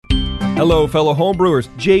Hello, fellow homebrewers.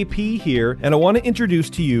 JP here, and I want to introduce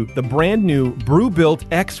to you the brand new Brew-Built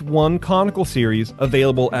X1 Conical Series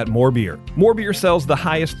available at More Beer. More Beer sells the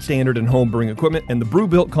highest standard in homebrewing equipment, and the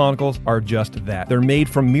Brew-Built Conicals are just that. They're made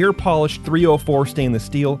from mirror-polished 304 stainless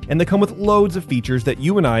steel, and they come with loads of features that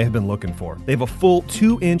you and I have been looking for. They have a full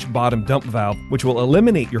 2-inch bottom dump valve, which will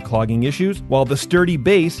eliminate your clogging issues, while the sturdy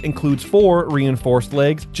base includes 4 reinforced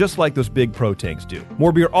legs, just like those big Pro tanks do.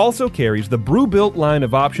 More Beer also carries the Brew-Built line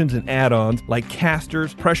of options and add-ons like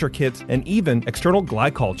casters, pressure kits, and even external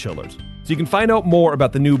glycol chillers. So you can find out more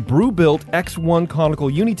about the new Brew-Built X1 Conical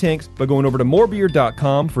Unitanks by going over to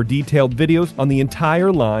morebeer.com for detailed videos on the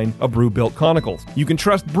entire line of Brew-Built Conicals. You can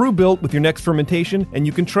trust Brew-Built with your next fermentation, and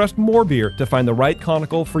you can trust More Beer to find the right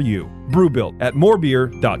conical for you. Brew-Built at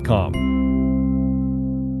morebeer.com.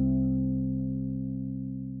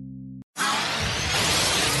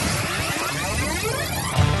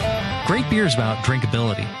 Great beer is about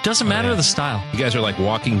drinkability. Doesn't matter the style. You guys are like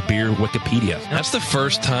walking beer Wikipedia. That's the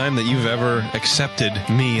first time that you've ever accepted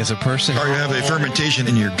me as a person. Or you have a fermentation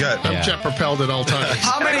in your gut. I'm jet propelled at all times.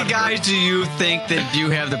 How many guys do you think that you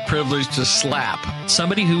have the privilege to slap?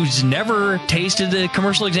 Somebody who's never tasted a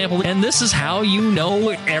commercial example, and this is how you know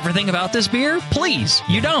everything about this beer? Please,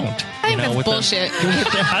 you don't. I think that's bullshit.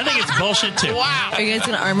 I think it's bullshit too. Wow. Are you guys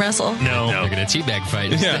going to arm wrestle? No. They're going to teabag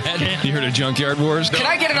fight instead. Yeah. You heard of Junkyard Wars? Can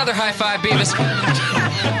I get another high five, Beavis?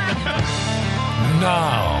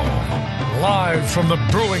 Now, live from the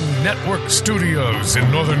Brewing Network studios in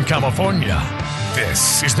Northern California,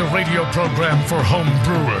 this is the radio program for home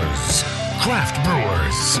brewers, craft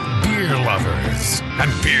brewers, beer lovers,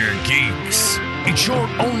 and beer geeks. It's your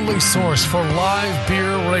only source for live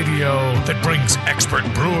beer radio that brings expert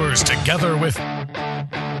brewers together with,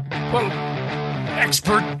 well,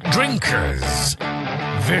 expert drinkers.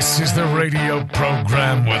 This is the radio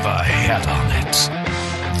program with a head on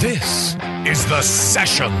it. This is The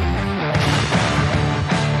Session.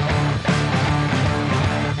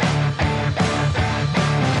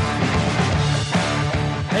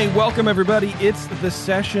 Hey, welcome everybody. It's The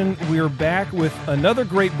Session. We're back with another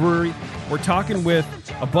great brewery. We're talking with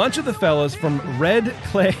a bunch of the fellas from Red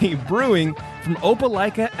Clay Brewing from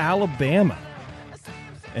Opelika, Alabama.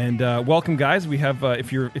 And welcome, guys. We have,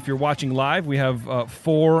 if you're watching live, we have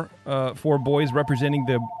four boys representing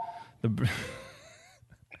the.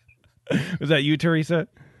 Was that you, Teresa?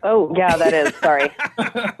 Oh yeah, that is. Sorry,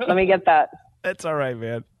 let me get that. That's all right,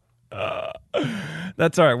 man.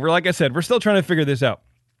 That's all right. We're like I said, we're still trying to figure this out.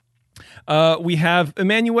 We have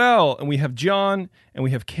Emmanuel, and we have John, and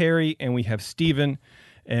we have Carrie, and we have Steven.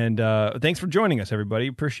 And thanks for joining us, everybody.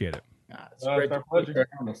 Appreciate it. It's great our pleasure.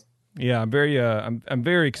 Yeah, I'm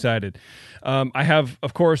very excited. I have,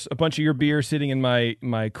 of course, a bunch of your beer sitting in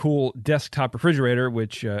my cool desktop refrigerator,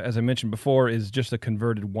 which, as I mentioned before, is just a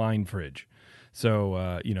converted wine fridge. So,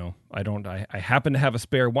 I happen to have a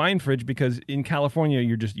spare wine fridge because in California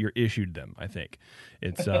you're issued them. I think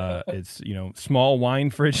it's small wine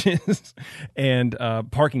fridges and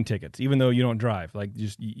parking tickets, even though you don't drive. Like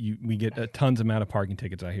we get tons amount of parking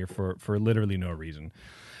tickets out here for literally no reason.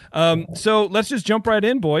 So let's just jump right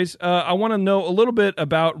in, boys. I want to know a little bit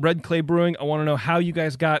about Red Clay Brewing. I want to know how you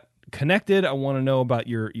guys got connected. I want to know about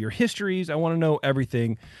your histories. I want to know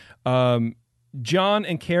everything. John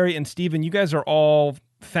and Carrie and Steven, you guys are all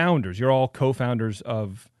founders. You're all co-founders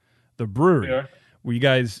of the brewery. Yeah. Were you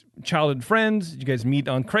guys childhood friends? Did you guys meet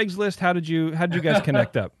on Craigslist? How did you guys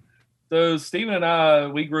connect up? So Steven and I,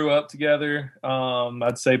 we grew up together.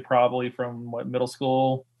 I'd say probably from middle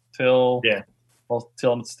school till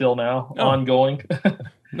still now, ongoing.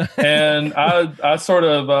 And I sort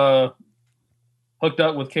of hooked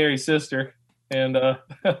up with Carrie's sister, and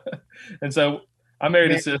so I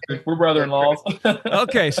married his sister. We're brother-in-laws.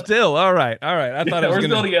 Okay, still all right. I thought we're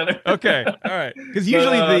still together. Okay, all right. Because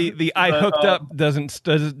usually the I hooked up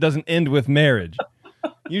doesn't end with marriage.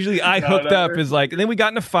 Usually I hooked up is like, and then we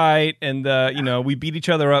got in a fight, and we beat each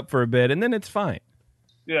other up for a bit, and then it's fine.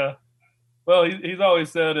 Yeah. Well, he's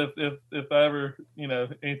always said if ever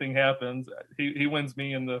anything happens, he wins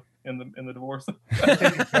me in the divorce.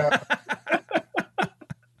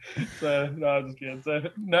 So no, I'm just kidding. So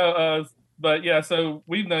no, but yeah, so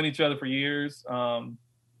we've known each other for years,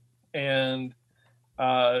 and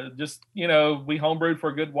just we homebrewed for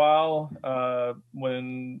a good while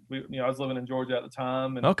when I was living in Georgia at the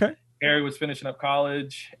time, and okay, Harry was finishing up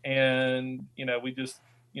college, and we just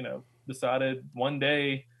decided one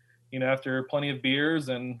day, after plenty of beers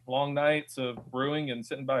and long nights of brewing and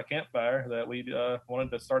sitting by a campfire, that we wanted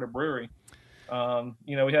to start a brewery.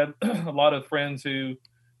 We had a lot of friends who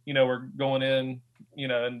were going in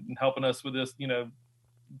and helping us with this,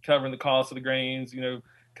 covering the cost of the grains,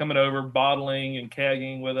 coming over, bottling and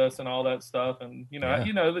kegging with us and all that stuff. And,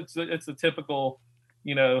 it's a typical,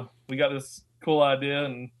 we got this cool idea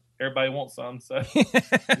and everybody wants some. So we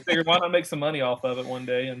figured, why not make some money off of it one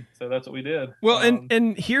day? And so that's what we did. Well,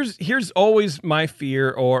 and here's always my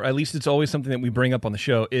fear, or at least it's always something that we bring up on the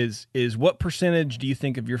show, is what percentage do you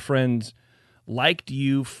think of your friends liked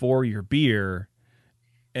you for your beer,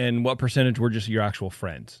 and what percentage were just your actual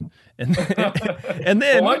friends? And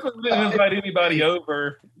then well, luckily we didn't invite anybody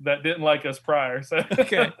over that didn't like us prior. So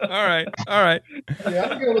okay, all right. Yeah,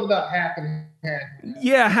 I'd go with about half and half.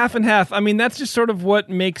 Yeah, half and half. I mean, that's just sort of what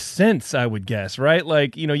makes sense, I would guess, right?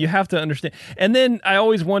 Like, you have to understand. And then I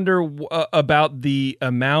always wonder about the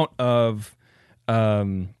amount of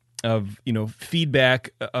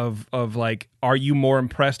feedback of like, are you more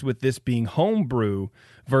impressed with this being homebrew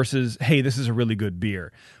versus, hey, this is a really good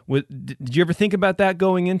beer? Did you ever think about that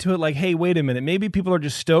going into it? Like, hey, wait a minute, maybe people are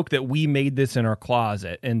just stoked that we made this in our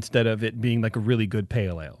closet instead of it being like a really good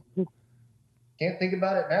pale ale. Can't think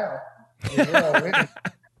about it now.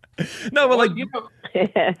 No, but like,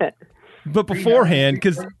 but beforehand,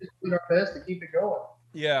 because we our best to keep it going.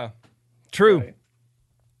 Yeah, true. Right.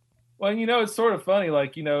 Well, it's sort of funny.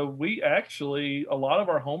 Like, we actually, a lot of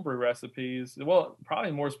our homebrew recipes, well,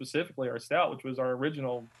 probably more specifically our stout, which was our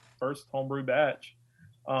original first homebrew batch.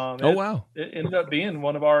 Wow! It ended up being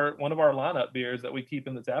one of our lineup beers that we keep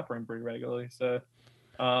in the tap room pretty regularly. So,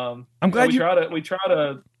 I'm glad we try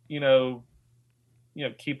to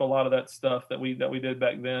keep a lot of that stuff that we did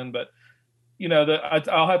back then. But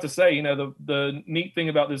I'll have to say, the neat thing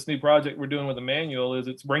about this new project we're doing with Emmanuel is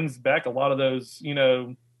it brings back a lot of those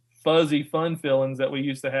fuzzy fun feelings that we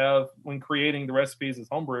used to have when creating the recipes as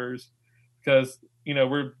homebrewers, because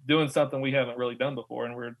we're doing something we haven't really done before,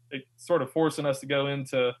 and it's sort of forcing us to go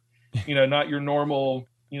into not your normal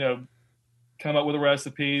come up with a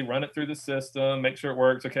recipe, run it through the system, make sure it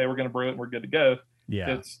works. Okay, we're going to brew it and we're good to go.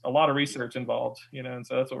 Yeah, it's a lot of research involved, and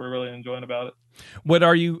so that's what we're really enjoying about it. What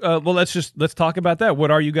are you? Well, let's talk about that.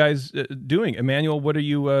 What are you guys doing, Emmanuel? What are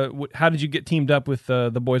you? How did you get teamed up with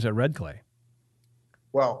the boys at Red Clay?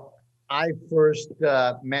 Well, I first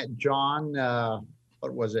met John.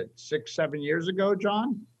 What was it? 6-7 years ago,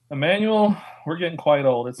 John? Emmanuel, we're getting quite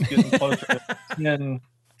old. It's getting closer to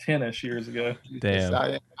 10-ish years ago. Damn,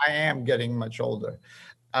 I am getting much older.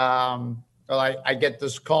 Well, I get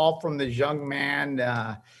this call from this young man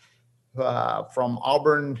from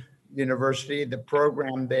Auburn University, the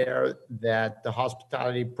program there, that the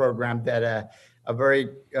hospitality program that a very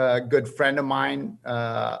good friend of mine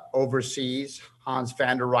oversees, Hans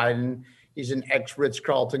van der Weyden. He's an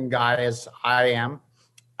ex-Ritz-Carlton guy, as I am.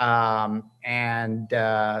 And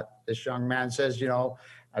this young man says,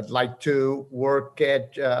 I'd like to work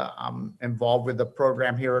I'm involved with the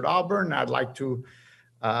program here at Auburn. I'd like to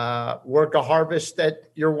work a harvest at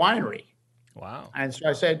your winery. Wow. And so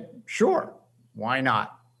I said, sure, why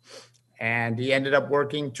not? And he ended up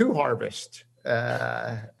working 2 harvests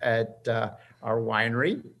at our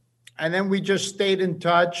winery. And then we just stayed in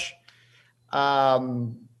touch.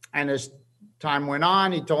 And as time went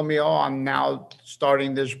on, he told me, I'm now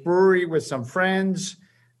starting this brewery with some friends.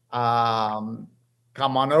 Come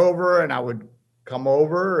on over. And I would come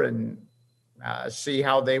over and see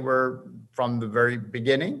how they were from the very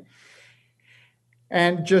beginning,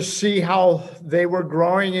 and just see how they were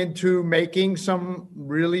growing into making some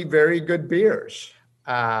really very good beers.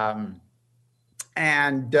 So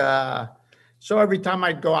every time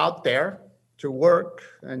I'd go out there to work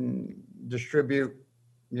and distribute,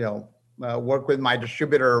 work with my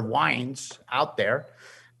distributor of wines out there,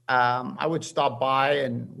 I would stop by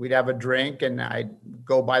and we'd have a drink, and I'd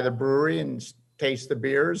go by the brewery and taste the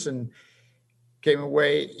beers, and came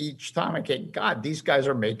away each time. I came, God, these guys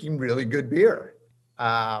are making really good beer.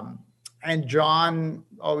 And John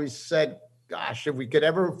always said, gosh, if we could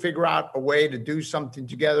ever figure out a way to do something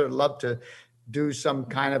together, I'd love to do some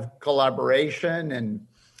kind of collaboration. And,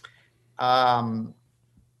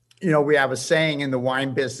 we have a saying in the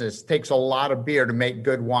wine business, it takes a lot of beer to make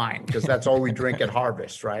good wine, because that's all we drink at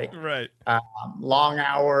harvest, right? Right. Long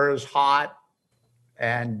hours, hot.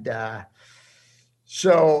 And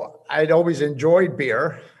so I'd always enjoyed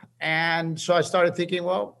beer. And so I started thinking,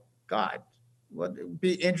 well, God, it would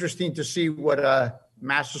be interesting to see what a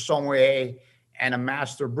master sommelier and a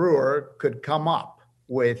master brewer could come up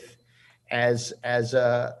with as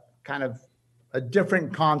a kind of a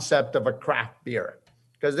different concept of a craft beer,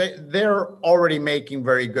 because they're already making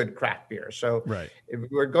very good craft beer. So right. If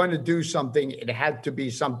we were going to do something, it had to be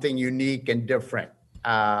something unique and different.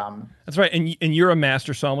 That's right. And you're a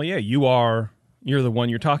master sommelier. You are You're the one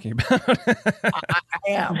you're talking about. I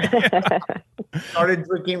am. Started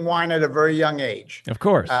drinking wine at a very young age. Of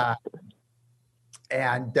course.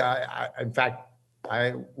 In fact,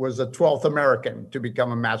 I was the 12th American to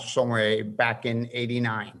become a master sommelier back in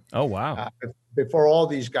 '89. Oh, wow. Before all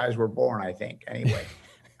these guys were born, I think, anyway.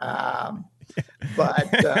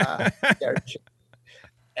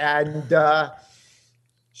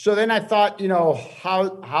 So then I thought,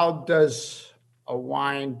 how does a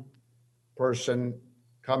wine person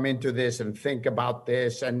come into this and think about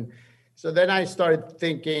this? And so then I started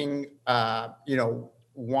thinking,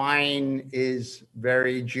 wine is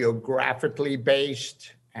very geographically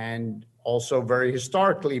based and also very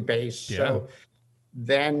historically based. Yeah. So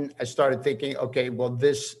then I started thinking, okay, well,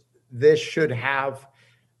 this should have,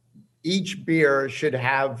 each beer should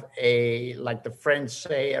have like the French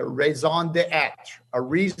say, a raison d'être, a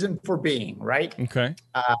reason for being, right? Okay.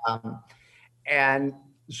 And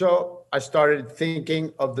so I started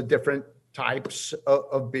thinking of the different types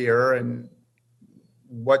of beer and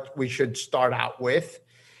what we should start out with.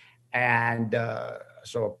 And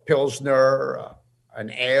so a Pilsner, an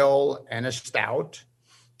ale, and a stout.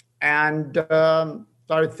 And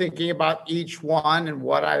started thinking about each one and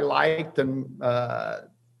what I liked, and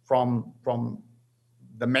from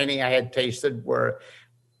the many I had tasted,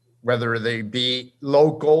 whether they be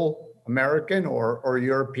local, American, or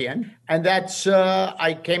European. And that's,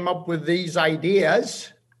 I came up with these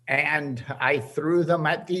ideas and I threw them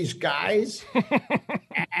at these guys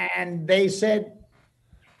and they said,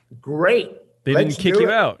 great. They didn't kick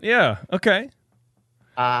you out. Yeah. Okay.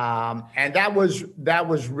 And that was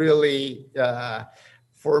really,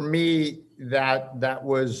 for me, that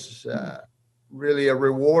was really a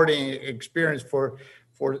rewarding experience for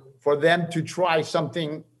them to try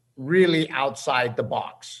something really outside the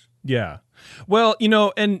box. Yeah. Well,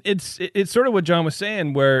 and it's sort of what John was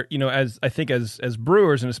saying, where, as I think as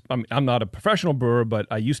brewers, and I'm not a professional brewer, but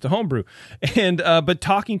I used to homebrew, and but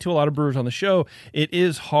talking to a lot of brewers on the show, it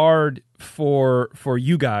is hard for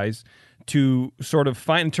you guys to sort of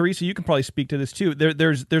find, and Teresa, you can probably speak to this too.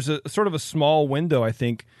 There's a sort of a small window, I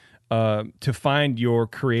think, to find your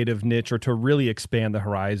creative niche or to really expand the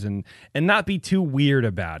horizon and not be too weird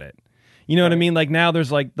about it. You know what I mean? Like now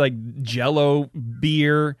there's like Jello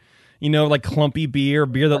beer, like clumpy beer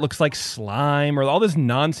that looks like slime, or all this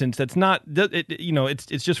nonsense that's not,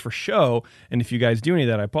 it's just for show. And if you guys do any of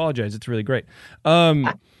that, I apologize. It's really great.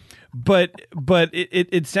 But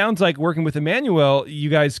it sounds like working with Emmanuel, you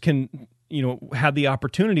guys can, have the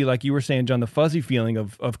opportunity, like you were saying, John, the fuzzy feeling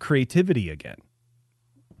of creativity again.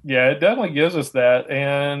 Yeah, it definitely gives us that.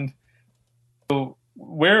 And so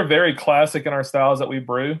we're very classic in our styles that we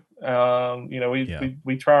brew.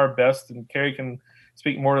 We try our best, and Carrie can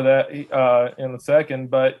speak more to that in a second.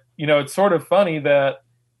 But, it's sort of funny that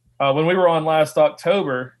when we were on last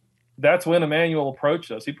October, that's when Emmanuel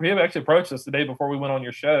approached us. He actually approached us the day before we went on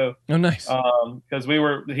your show. Oh, nice. Because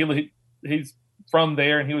he's from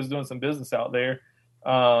there and he was doing some business out there.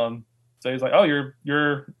 So he's like, "Oh,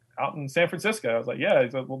 you're out in San Francisco." I was like, "Yeah."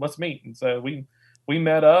 He's like, "Well, let's meet." And so we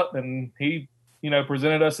met up, and he,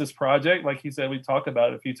 presented us this project. Like he said, we talked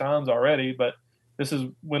about it a few times already, but this is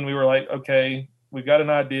when we were like, okay, we've got an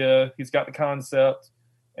idea. He's got the concept,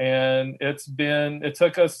 and it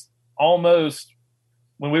took us almost,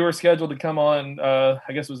 when we were scheduled to come on, I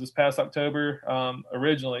guess it was this past October,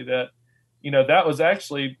 originally, that was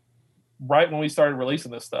actually right when we started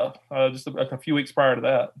releasing this stuff, just a few weeks prior to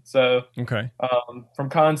that. So okay, from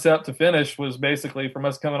concept to finish was basically from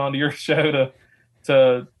us coming onto your show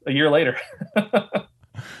to a year later.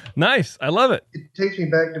 Nice. I love it. It takes me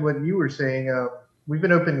back to what you were saying. We've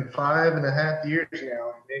been open 5.5 years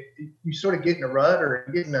now. You sort of get in a rut, or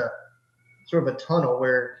you get in a sort of a tunnel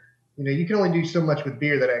where, you can only do so much with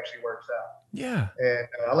beer that actually works out. Yeah. And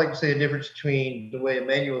I like to say a difference between the way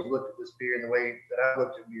Emmanuel's looked at this beer and the way that I've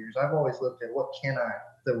looked at beers. I've always looked at what can I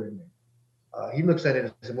throw in there. He looks at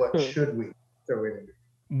it as what should we throw in there.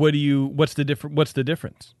 What's the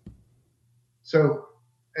difference? So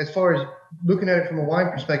as far as looking at it from a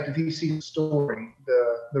wine perspective, he sees the story,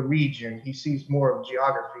 the region. He sees more of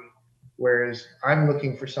geography, whereas I'm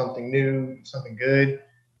looking for something new, something good,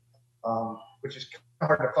 which is kind of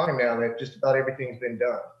hard to find now that just about everything's been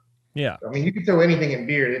done. Yeah. I mean, you can throw anything in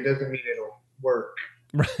beer. It doesn't mean it'll work.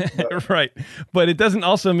 Right. But it doesn't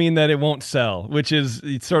also mean that it won't sell, which is,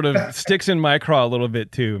 it sort of sticks in my craw a little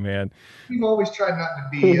bit too, man. We've always tried not to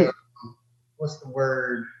be, what's the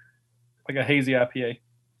word? Like a hazy IPA.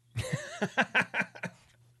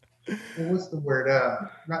 What's the word?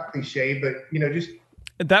 Not cliche, but, just.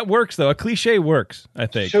 That works, though. A cliche works, I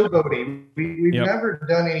think. Showboating. We've never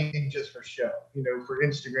done anything just for show, for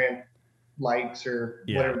Instagram. likes or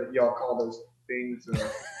Yeah. whatever that y'all call those things,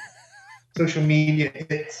 social media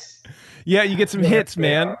hits. Yeah, you get some hits,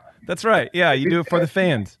 man. That's right. Yeah, you do it for the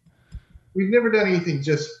fans. We've never done anything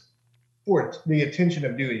just for the attention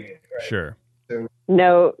of doing it. Right? Sure. So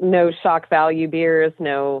No shock value beers,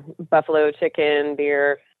 no buffalo chicken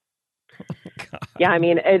beer. Yeah, I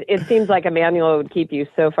mean, it seems like a manual would keep you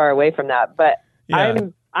so far away from that, but Yeah.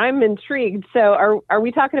 I'm intrigued. So are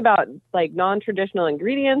we talking about like non-traditional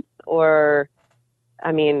ingredients, or,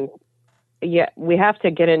 I mean, yeah, we have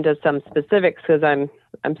to get into some specifics because I'm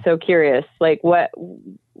so curious. Like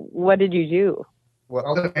what did you do? Well,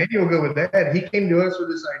 I'll let Emmanuel go with that. He came to us with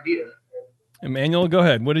this idea. Emmanuel, go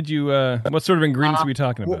ahead. What did you? What sort of ingredients are we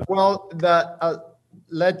talking about? Well,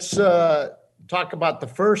 let's talk about the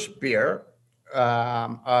first beer,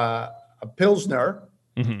 a Pilsner.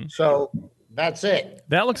 Mm-hmm. So that's it.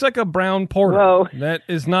 That looks like a brown porter. Whoa. That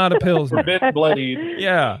is not a Pilsner. Forbidden Blade.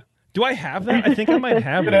 Yeah. Do I have that? I think I might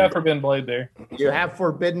have You could it. have Forbidden Blade there. You have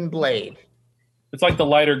Forbidden Blade. It's like the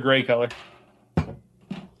lighter gray color.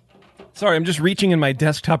 Sorry, I'm just reaching in my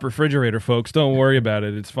desktop refrigerator, folks. Don't worry about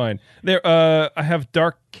it. It's fine. There, I have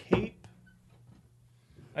Dark Cape.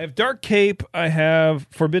 I have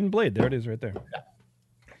Forbidden Blade. There it is right there.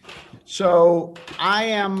 So I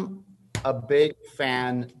am a big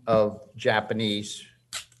fan of Japanese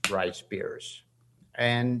rice beers,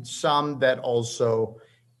 and some that also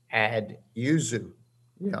add yuzu,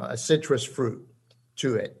 a citrus fruit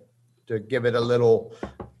to it to give it a little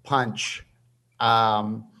punch.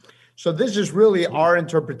 So this is really our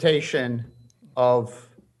interpretation of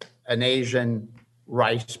an Asian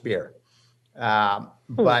rice beer.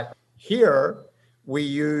 But here we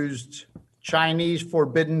used Chinese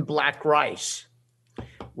forbidden black rice,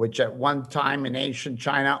 which at one time in ancient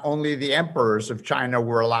China, only the emperors of China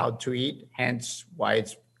were allowed to eat, hence why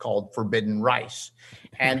it's called forbidden rice.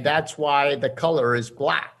 And that's why the color is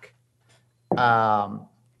black. And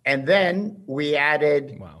then we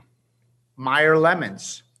added Meyer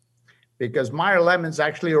lemons, because Meyer lemons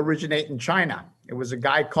actually originate in China. It was a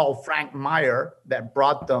guy called Frank Meyer that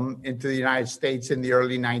brought them into the United States in the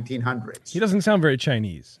early 1900s. He doesn't sound very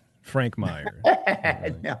Chinese, Frank Meyer.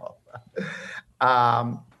 No.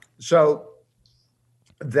 So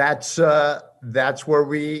that's where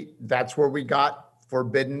we got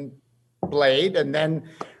Forbidden Blade, and then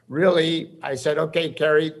really I said, okay,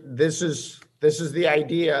 Carrie, this is the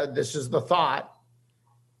idea, this is the thought.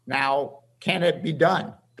 Now, can it be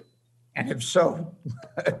done? And if so,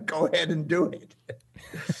 go ahead and do it.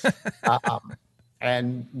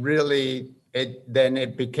 And really,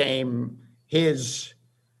 it became his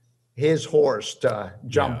horse to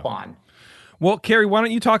jump on. Well, Carrie, why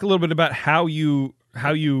don't you talk a little bit about how you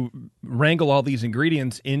wrangle all these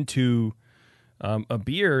ingredients into a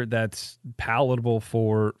beer that's palatable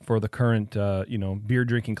for the current beer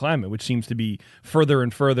drinking climate, which seems to be further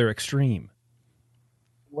and further extreme.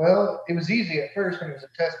 Well, it was easy at first when it was a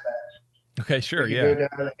test batch. Okay, sure, you go down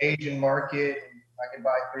to the Asian market, and I could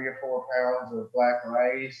buy 3 or 4 pounds of black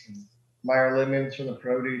rice and Meyer lemons from the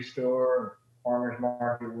produce store, farmer's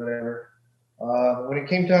market, whatever. When it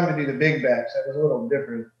came time to do the big batch, that was a little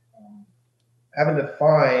different. Having to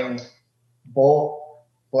find bulk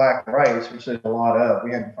black rice, which there's a lot of,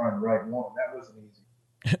 we had to find the right one. That wasn't easy.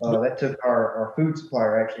 That took our food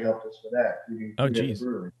supplier actually helped us with that. Oh, geez.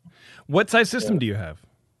 What size system do you have?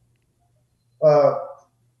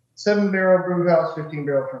 7-barrel brew house,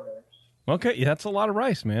 15-barrel fermenters. Okay, yeah, that's a lot of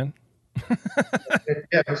rice, man.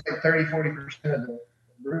 It's like 30-40% of the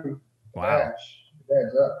brew. Wow. Batch. It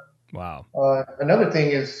adds up. Wow. Another thing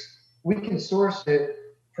is we can source it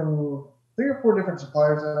from 3 or 4 different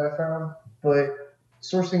suppliers that I found, but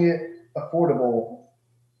sourcing it affordable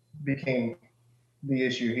became the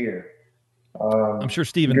issue here. I'm sure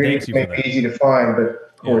Steven thanks you for that. Easy to find, but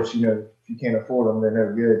of course, if you can't afford them, they're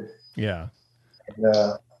no good. Yeah.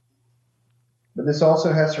 And, but this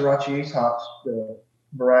also has Sriracha Ace hops, the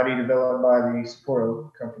variety developed by the Sapporo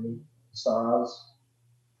company, Saz.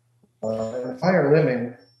 And the Fire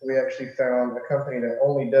Lemon, we actually found a company that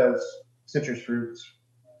only does citrus fruits.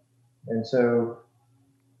 And so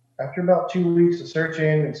after about 2 weeks of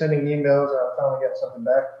searching and sending emails, I finally got something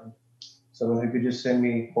back from someone who could just send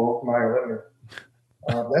me bulk Meyer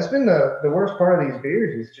Lemon. That's been the worst part of these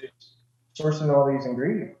beers, is just sourcing all these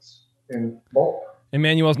ingredients in bulk.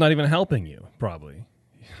 Emmanuel's not even helping you, probably.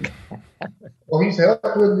 Well, he's helped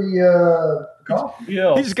with the coffee.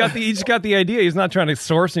 Yeah. He just got the idea. He's not trying to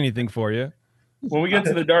source anything for you. when we get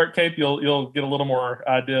to the Dark Cape, you'll get a little more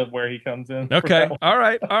idea of where he comes in. Okay. All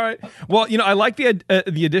right. Well, I like the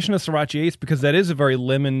addition of Sriracha Ace because that is a very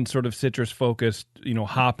lemon sort of citrus focused,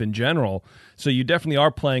 hop in general. So you definitely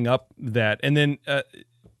are playing up that. And then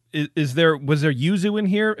was there yuzu in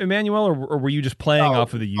here, Emmanuel, or were you just playing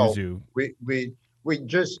off of the yuzu? We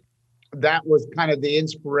just, that was kind of the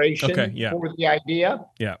inspiration for the idea.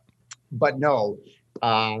 Yeah. But no,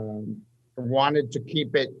 wanted to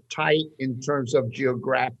keep it tight in terms of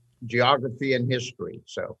geography and history.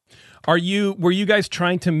 So, were you guys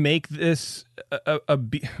trying to make this a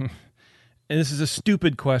beer? And this is a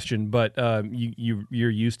stupid question, but you're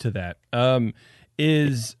used to that.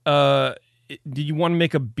 Did you want to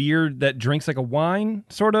make a beer that drinks like a wine,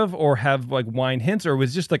 sort of, or have like wine hints, or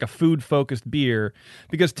was it just like a food focused beer?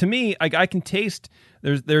 Because to me, I can taste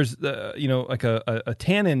there's like a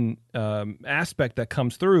tannin aspect that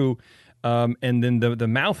comes through. And then the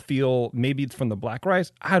mouthfeel, maybe it's from the black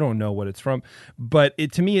rice. I don't know what it's from, but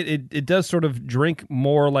to me it does sort of drink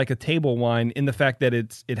more like a table wine in the fact that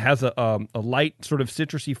it has a light sort of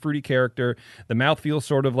citrusy fruity character. The mouthfeel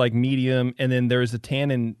sort of like medium, and then there's a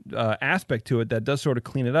tannin aspect to it that does sort of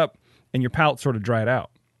clean it up, and your palate sort of dry it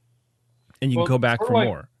out, and you can go back for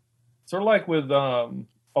more. Sort of like with a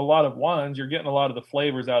lot of wines, you're getting a lot of the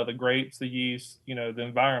flavors out of the grapes, the yeast, the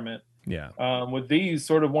environment. Yeah. With these,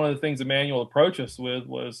 sort of one of the things Emmanuel approached us with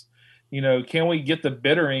was, can we get the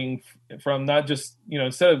bittering from not just,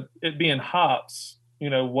 instead of it being hops,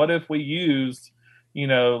 what if we used,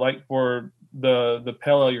 like for the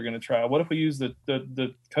pale ale you're going to try, what if we use the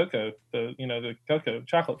cocoa, the cocoa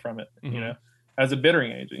chocolate from it, as a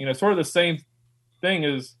bittering agent, sort of the same thing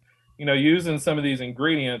as, using some of these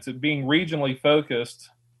ingredients, it being regionally focused,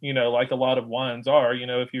 like a lot of wines are,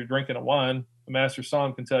 if you're drinking a wine, the master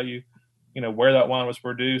somm can tell you, where that wine was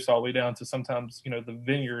produced, all the way down to sometimes, the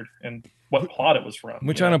vineyard and what plot it was from.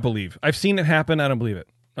 Which I don't believe. I've seen it happen. I don't believe it.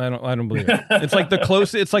 I don't believe it. It's like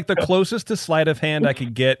the closest to sleight of hand I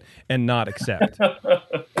could get and not accept. Like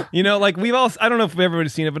I don't know if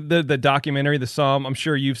everybody's seen it, but the documentary, The Somm, I'm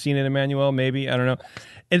sure you've seen it, Emmanuel, maybe. I don't know.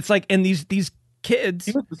 It's like, and these kids,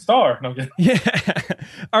 he was the star. No,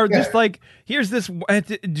 are just like, here's this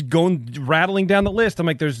going rattling down the list. I'm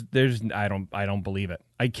like, there's I don't believe it.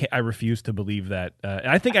 I refuse to believe that.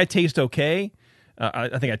 I think I taste okay.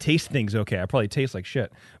 I think I taste things okay. I probably taste like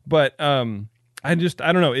shit, but I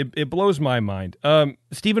don't know. It blows my mind.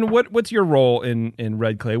 Stephen, what's your role in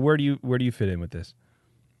Red Clay? Where do you fit in with this?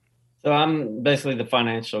 So I'm basically the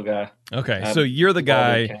financial guy. Okay, so you're the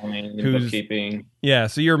guy who's bookkeeping. Yeah,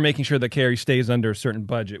 so you're making sure that Carey stays under a certain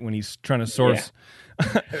budget when he's trying to source.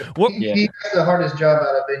 Yeah. He has the hardest job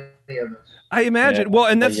out of any of us. I imagine. Yeah, well,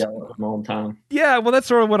 and that's all time. Yeah, well, that's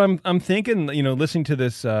sort of what I'm thinking. Listening to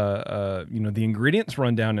this, the ingredients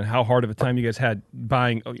rundown and how hard of a time you guys had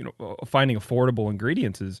buying, finding affordable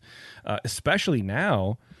ingredients is, especially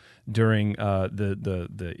now during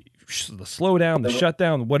the slowdown, the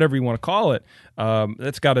shutdown, whatever you want to call it.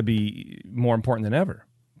 That's got to be more important than ever.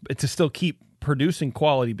 To still keep producing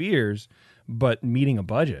quality beers, but meeting a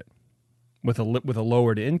budget with a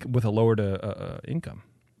lowered income.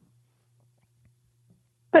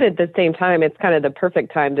 But at the same time, it's kind of the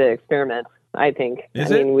perfect time to experiment, I think. I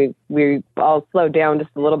mean, we all slowed down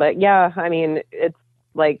just a little bit. Yeah, I mean, it's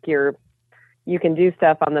like you can do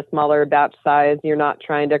stuff on the smaller batch size. You're not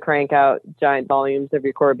trying to crank out giant volumes of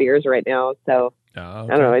your core beers right now. So okay.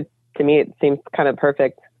 I don't know. To me, it seems kind of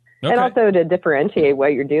perfect. Okay. And also to differentiate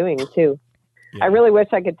what you're doing too. Yeah. I really wish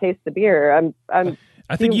I could taste the beer.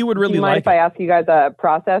 I think you would really mind if I ask you guys a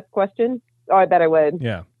process question? Oh, I bet I would.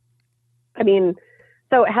 Yeah. I mean,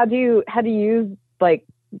 so how do you use like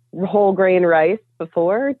whole grain rice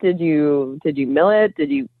before? Did you mill it?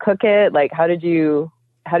 Did you cook it? Like how did you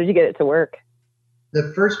get it to work?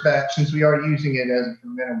 The first batch, since we are using it as a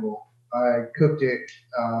fermentable, I cooked it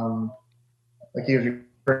like he was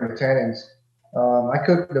referring to tannins. I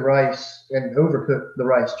cooked the rice and overcooked the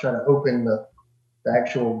rice, trying to open the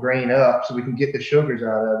actual grain up so we can get the sugars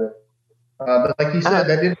out of it. But like he said,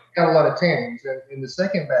 that didn't have a lot of tannins. And in the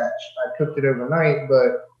second batch, I cooked it overnight,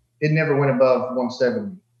 but it never went above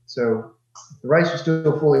 170. So the rice was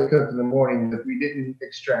still fully cooked in the morning, but we didn't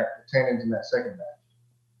extract the tannins in that second batch.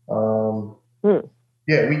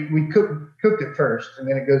 Yeah, we cooked it first, and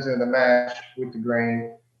then it goes into the mash with the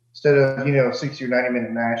grain. Instead of 60 or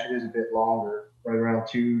 90-minute mash, it is a bit longer, right around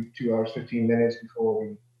 2 hours 15 minutes before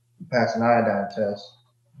we pass an iodine test.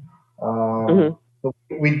 But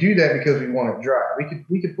we do that because we want it dry.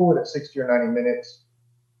 We could pull it at 60 or 90 minutes,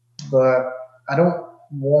 but I don't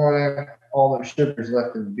want all those sugars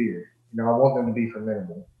left in the beer. I want them to be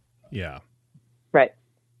fermentable. Yeah. Right.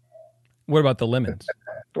 What about the lemons?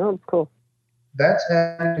 Oh, cool. That's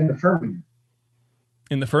added in the fermenter.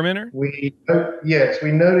 In the fermenter? We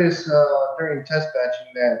noticed during test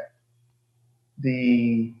batching that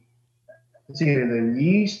it's either the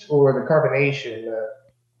yeast or the carbonation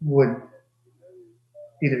would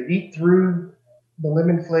either eat through the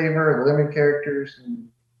lemon flavor or the lemon characters and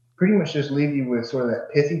pretty much just leave you with sort of that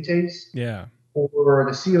pithy taste. Yeah. Or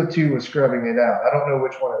the CO2 was scrubbing it out. I don't know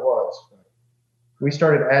which one it was. But we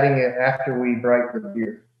started adding it after we brightened the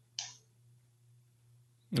beer.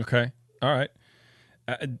 Okay. All right.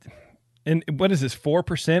 And what is this,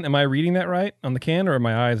 4%? Am I reading that right on the can, or are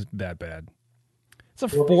my eyes that bad? It's a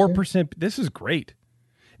 4%. This is great.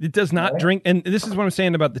 It does not drink, and this is what I'm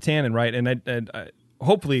saying about the tannin, right? And I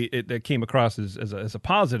hopefully it came across as a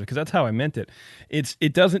positive, because that's how I meant it.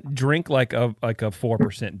 It doesn't drink like a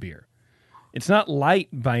 4% beer. It's not light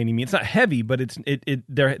by any means. It's not heavy, but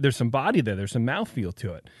there's some body there. There's some mouthfeel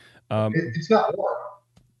to it. It's not warm.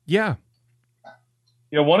 Yeah.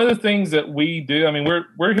 Yeah, one of the things that we do, I mean,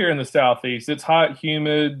 we're here in the Southeast. It's hot,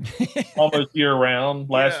 humid, almost year round.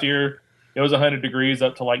 Last year, it was 100 degrees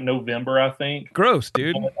up to like November, I think. Gross,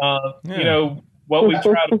 dude. You know, what we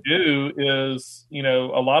try to do is, you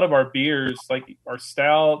know, a lot of our beers, like our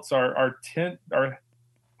stouts, our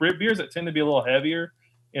beers that tend to be a little heavier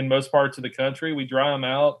in most parts of the country, we dry them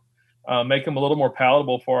out, make them a little more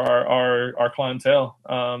palatable for our clientele.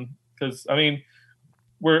 Because, I mean,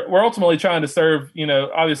 we're ultimately trying to serve, you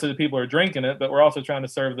know, obviously the people who are drinking it, but we're also trying to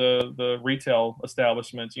serve the retail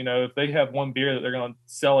establishments. You know, if they have one beer that they're going to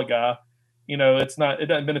sell a guy, you know, it doesn't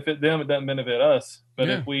benefit them, it doesn't benefit us. But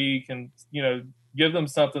if we can, you know, give them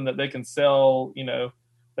something that they can sell, you know,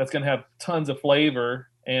 that's going to have tons of flavor,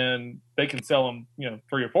 and they can sell them, you know,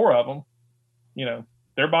 3 or 4 of them, you know,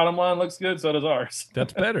 their bottom line looks good, so does ours.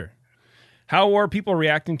 That's better. How are people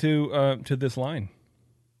reacting to this line?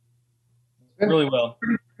 Really well.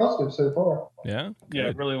 Pretty positive so far. Yeah?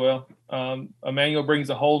 Yeah, really well. Emmanuel brings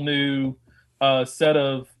a whole new set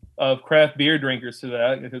of craft beer drinkers to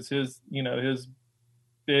that, because his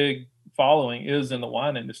big following is in the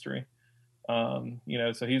wine industry. You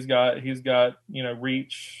know, so he's got, you know,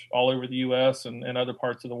 reach all over the US and other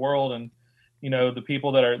parts of the world. And, you know, the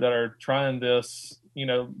people that are trying this, you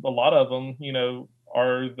know, a lot of them, you know,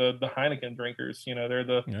 are the Heineken drinkers. You know,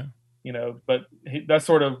 they're you know, but that's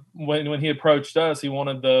sort of when he approached us, he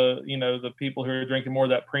wanted the people who are drinking more of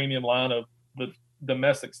that premium line of the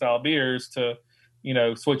domestic style beers to, you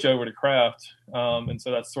know, switch over to craft. And so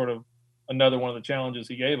that's sort of another one of the challenges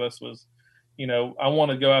he gave us was, you know, I want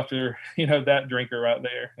to go after, you know, that drinker right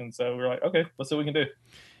there. And so we're like, okay, let's see what we can do.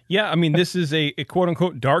 Yeah. I mean, this is a quote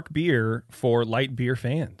unquote dark beer for light beer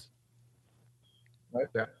fans.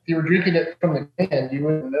 Like that. If you were drinking it from the can, you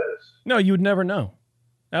wouldn't notice. No, you would never know.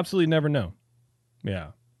 Absolutely never know.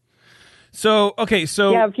 Yeah. So, okay.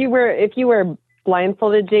 So yeah, if you were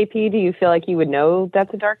blindfolded, JP, do you feel like you would know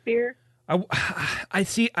that's a dark beer? I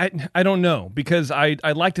see. I don't know, because I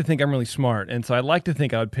like to think I'm really smart, and so I like to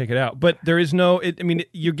think I would pick it out. But there is no. I mean,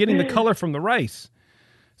 you're getting the color from the rice.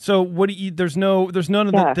 So what do you? There's none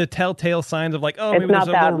of the telltale signs of like, oh, maybe there's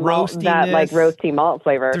a little roastiness, that like roasty malt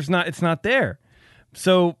flavor. There's not. It's not there.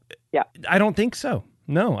 So yeah, I don't think so.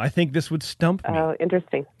 No, I think this would stump me. Oh,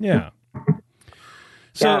 interesting. Yeah.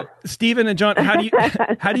 So Stephen and John, how do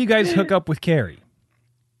you guys hook up with Carrie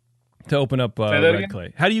to open up Red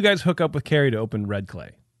Clay? How do you guys hook up with Carrie to open Red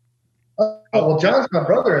Clay? Well, John's my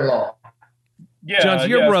brother-in-law. Yeah, John's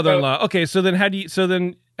your brother-in-law. Okay, so then how do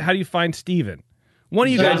you find Stephen? One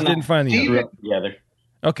of you guys didn't find the other. Together.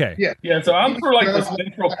 Okay. Yeah. So I'm for like the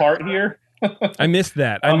central part here. I missed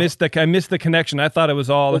that. I missed the connection. I thought it was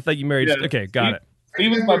all. I thought you married. Yeah, okay, got it. He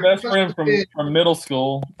was my best friend from middle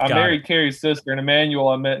school. I married Carrie's sister, and Emmanuel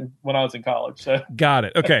I met when I was in college. So got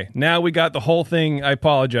it. Okay, now we got the whole thing. I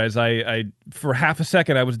apologize. I for half a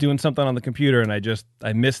second I was doing something on the computer, and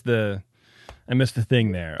I missed the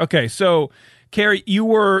thing there. Okay, so Carrie,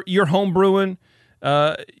 you're home brewing.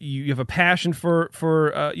 You have a passion for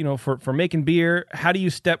making beer. How do you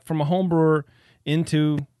step from a home brewer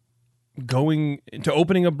into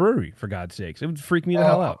opening a brewery? For God's sakes, it would freak me the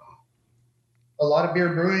hell out. A lot of beer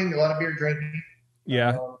brewing, a lot of beer drinking.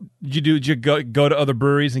 Yeah. Did you go to other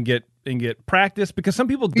breweries and get practice? Because some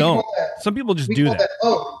people don't. Some people just do that.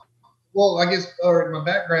 Oh, well, I guess my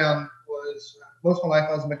background was most of my life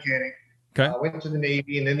I was a mechanic. Okay. I went to the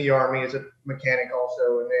Navy and then the Army as a mechanic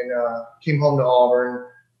also, and then came home to Auburn.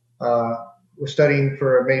 Was studying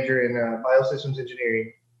for a major in biosystems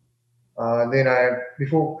engineering. Then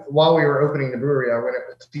while we were opening the brewery, I went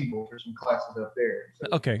up to Siebel for some classes up there. So,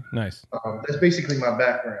 okay, nice. That's basically my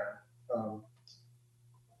background.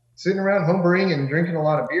 sitting around homebrewing and drinking a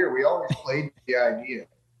lot of beer, we always played the idea.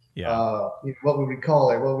 Yeah. What would we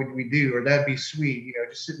call it? What would we do? Or that'd be sweet,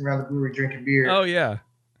 just sitting around the brewery drinking beer. Oh, yeah. Of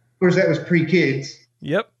course, that was pre-kids.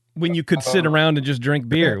 Yep. When you could sit around and just drink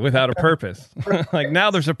beer without a purpose. Like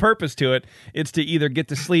now there's a purpose to it. It's to either get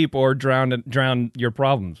to sleep or drown your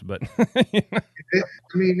problems. But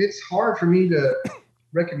it's hard for me to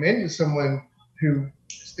recommend to someone who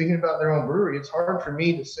is thinking about their own brewery. It's hard for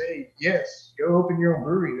me to say, yes, go open your own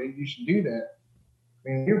brewery. You should do that. I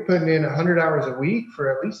mean, you're putting in 100 hours a week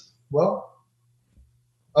for at least, up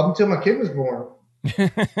until my kid was born.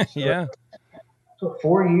 Yeah. So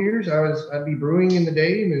 4 years, I'd be brewing in the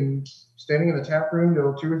day and then standing in the tap room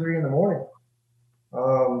till 2 or 3 in the morning.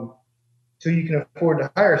 Till you can afford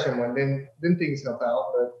to hire someone, then things help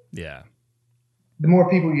out. But yeah, the more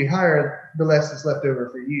people you hire, the less is left over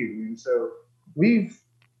for you. And so we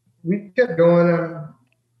kept going.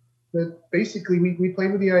 But basically, we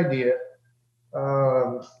played with the idea.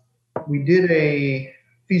 We did a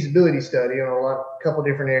feasibility study on a couple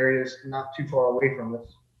different areas, not too far away from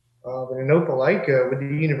us. But in Opelika, with the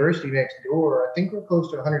university next door, I think we're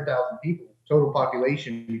close to 100,000 people, total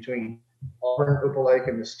population between Auburn, Opelika,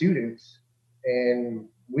 and the students. And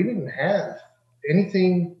we didn't have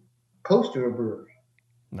anything close to a brewery.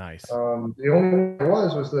 Nice. The only one there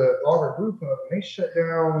was the Auburn Brew Pub, and they shut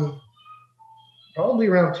down probably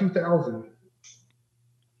around 2000.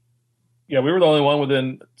 Yeah, we were the only one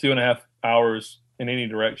within 2.5 hours in any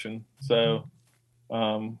direction. So,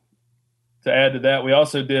 to add to that, we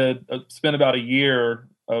also did spend about a year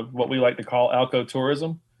of what we like to call Alco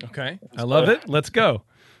tourism. Okay, I love it. Let's go.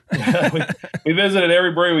 we visited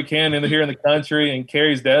every brewery we can here in the country, and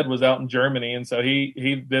Carrie's dad was out in Germany, and so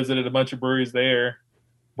he visited a bunch of breweries there,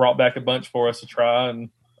 brought back a bunch for us to try, and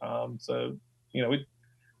we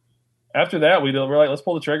after that we're like, let's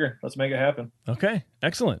pull the trigger, let's make it happen. Okay,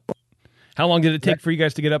 excellent. How long did it take for you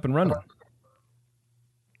guys to get up and running?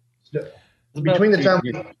 Between the time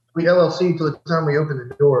we LLC till the time we opened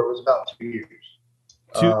the door, it was about 2 years.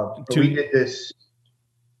 We did this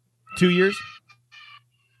 2 years.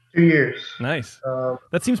 2 years. Nice.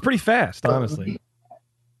 That seems pretty fast, honestly.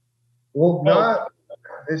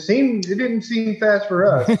 It didn't seem fast for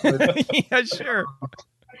us. But, yeah, sure.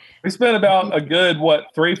 We spent about a good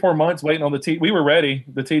 3-4 months waiting on the T. We were ready.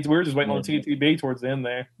 We were just waiting on the TTB towards the end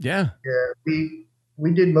there. Yeah. Yeah.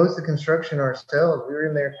 We did most of the construction ourselves. We were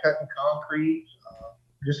in there cutting concrete,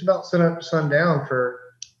 just about sun up to sundown for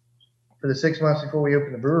the 6 months before we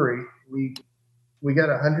opened the brewery. We got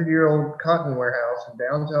a 100-year-old cotton warehouse in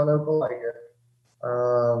downtown Opelika.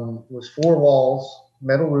 Was 4 walls,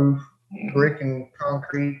 metal roof, brick and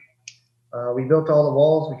concrete. We built all the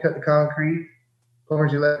walls. We cut the concrete.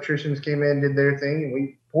 Plumbers, electricians came in, did their thing, and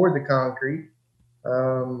we poured the concrete.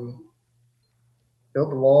 Built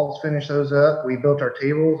the walls, finished those up. We built our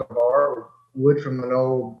tables, a bar with wood from an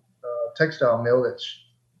old textile mill that's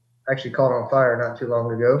actually caught on fire not too long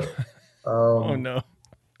ago. Oh, no.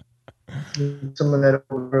 Some of that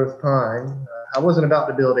old growth pine. I wasn't about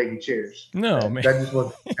to build 80 chairs. No, man. That just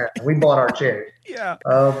wasn't happening. We bought our chairs. Yeah.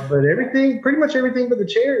 But pretty much everything but the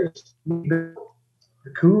chairs. We built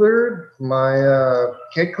the cooler, my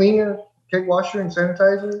keg cleaner, keg washer and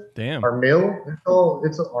sanitizer. Damn. Our mill,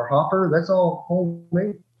 it's our hopper. That's all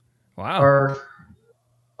homemade. Wow.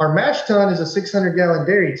 Our mash tun is a 600-gallon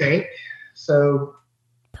dairy tank, so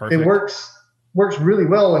perfect. It works really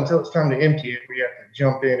well until it's time to empty it. We have to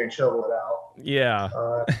jump in and shovel it out. Yeah.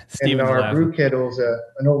 And our brew kettle's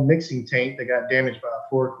an old mixing tank that got damaged by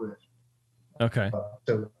a forklift. Okay.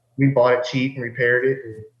 So we bought it cheap and repaired it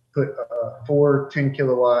and put 4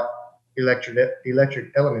 10-kilowatt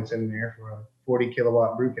electric elements in there for a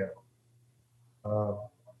 40-kilowatt brew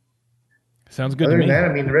kettle. Sounds good to me. Other than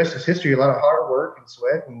that, I mean, the rest is history. A lot of hard work and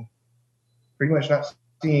sweat, and pretty much not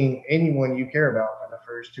seeing anyone you care about for the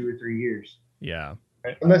first 2 or 3 years. Yeah.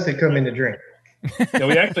 Unless they come in to drink. Yeah,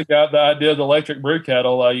 we actually got the idea of the electric brew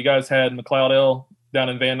kettle. You guys had McLeod L down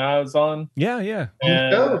in Van Nuys on. Yeah.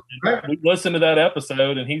 And we listened to that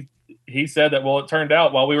episode, and he said that, it turned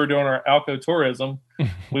out while we were doing our Alco tourism,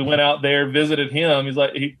 we went out there, visited him. He's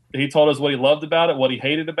like, he told us what he loved about it, what he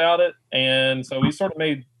hated about it. And so we sort of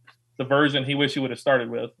made the version he wished he would have started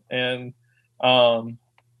with. And so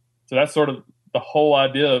that's sort of the whole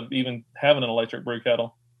idea of even having an electric brew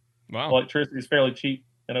kettle. Wow. Electricity is fairly cheap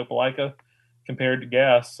in Opelika compared to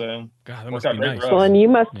gas. So God, that must be nice. Well, and you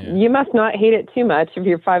must not hate it too much if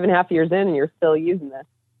you're 5.5 years in and you're still using this.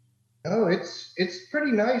 Oh, it's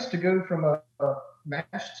pretty nice to go from a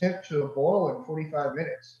mash temp to a boil in 45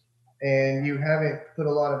 minutes, and you haven't put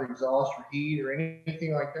a lot of exhaust or heat or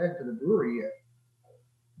anything like that to the brewery yet.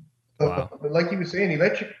 But like you were saying,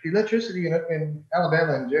 electricity in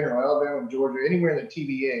Alabama in general, Alabama and Georgia, anywhere in the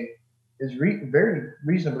TVA, is very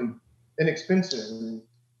reasonably inexpensive. And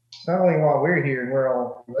it's not only while we're here and we're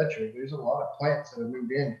all electric. There's a lot of plants that have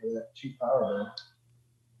moved in for that cheap power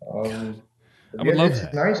bill. I would love it's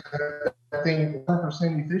that. Nice. I think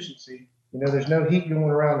 1% efficiency. There's no heat going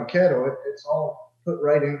around the kettle. It's all put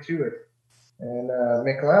right into it. And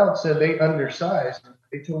McLeod said they undersized.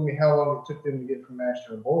 They told me how long it took them to get from mash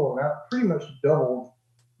to a boil, and I pretty much doubled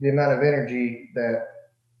the amount of energy that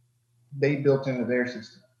they built into their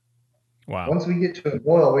system. Wow. Once we get to a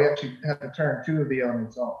boil, we actually have to turn 2 of the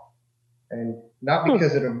ovens off. And not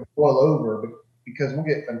because it'll boil over, but because we'll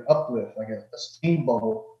get an uplift, like a steam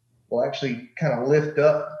bubble will actually kind of lift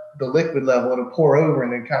up the liquid level. It'll pour over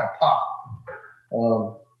and then kind of pop.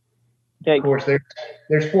 Of course,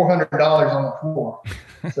 there's $400 on the floor.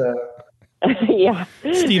 So yeah,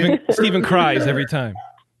 Stephen cries every time.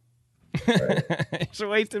 It's a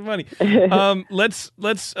waste of money. Let's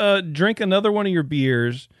drink another one of your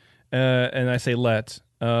beers, and I say let's.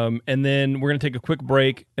 And then we're going to take a quick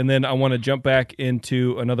break, and then I want to jump back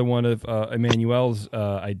into another one of Emmanuel's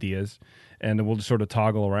ideas, and we'll just sort of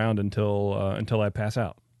toggle around until I pass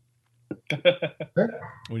out. What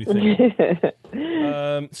do you think?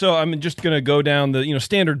 So I'm just going to go down the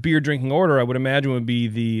standard beer drinking order. I would imagine would be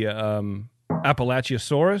the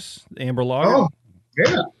Appalachiosaurus, Amber Lager. Oh,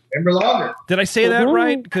 yeah, Amber Lager. Did I say that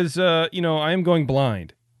right? Because I am going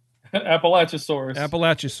blind. Appalachiosaurus.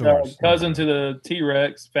 Cousin to the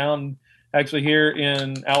T-Rex, found actually here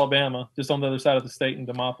in Alabama, just on the other side of the state in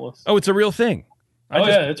Demopolis. Oh, it's a real thing.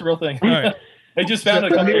 It's a real thing. All right. They just found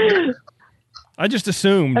it. I just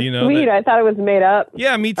assumed, That's sweet. I thought it was made up.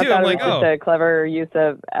 Yeah, me too. I'm like, just a clever use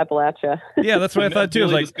of Appalachia. Yeah, that's what I thought too.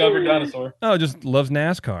 Newly discovered dinosaur. Oh, just loves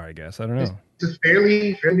NASCAR, I guess. I don't know. It's a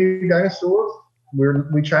fairly new dinosaur.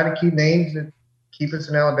 We try to keep names that keep us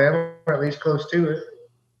in Alabama, or at least close to it.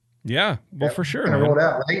 Yeah, well, for sure. Kind of rolled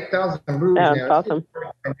out 8,000 brews now. That's awesome.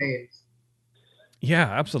 Yeah,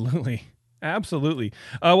 absolutely.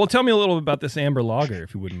 Well, tell me a little bit about this Amber Lager,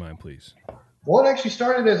 if you wouldn't mind, please. Well, it actually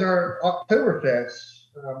started as our Oktoberfest,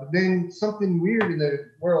 but then something weird in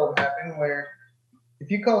the world happened where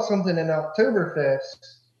if you call something an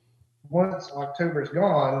Oktoberfest, once October's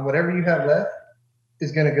gone, whatever you have left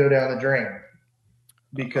is going to go down the drain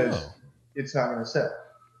because it's not going to sell.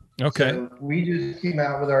 Okay. So we just came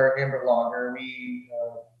out with our Amber Lager. The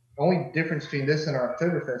only difference between this and our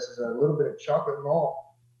Oktoberfest is a little bit of chocolate malt,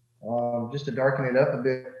 just to darken it up a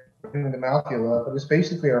bit, bring the mouthfeel up. But it's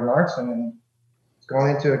basically our Marzen, and it's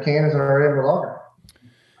gone into a can as our Amber Lager.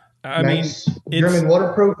 I mean, it's German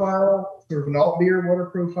water profile, sort of an alt beer water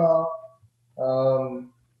profile,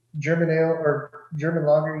 German ale or German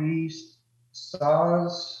lager yeast,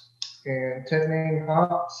 Saaz, and Tettnang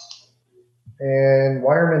hops, and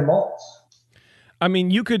Weyermann malts. I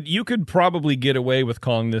mean, you could probably get away with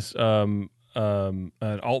calling this an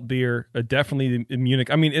alt beer. Definitely in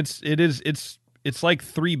Munich. I mean, it's like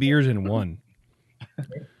 3 beers in one.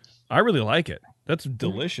 I really like it. That's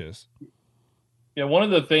delicious. Yeah, one of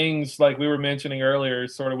the things like we were mentioning earlier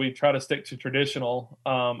is sort of we try to stick to traditional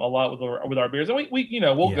a lot with our beers, and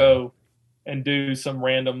we'll go and do some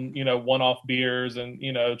random one-off beers and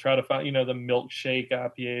try to find the milkshake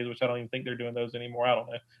IPAs, which I don't even think they're doing those anymore. I don't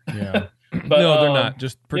know. Yeah, but no, they're not.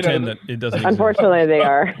 Just pretend that it doesn't. Unfortunately, they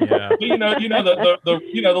are. Yeah,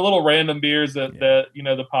 the little random beers that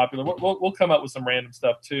the popular. We'll come up with some random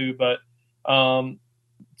stuff too, but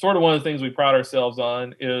sort of one of the things we pride ourselves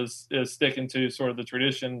on is sticking to sort of the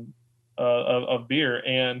tradition of beer.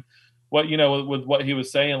 And what with what he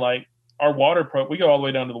was saying, like our we go all the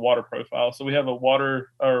way down to the water profile. So we have a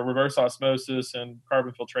water or reverse osmosis and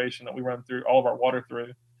carbon filtration that we run through all of our water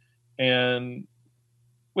through, and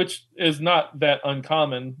which is not that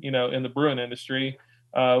uncommon, in the brewing industry.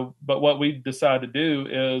 But what we decide to do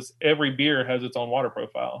is every beer has its own water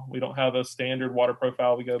profile. We don't have a standard water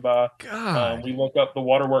profile we go by. We look up the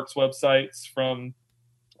Waterworks websites from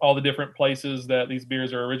all the different places that these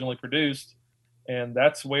beers are originally produced, and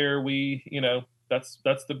that's where we, that's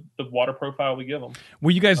the water profile we give them.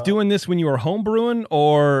 Were you guys doing this when you were home brewing,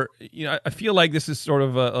 or I feel like this is sort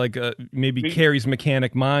of maybe Carrie's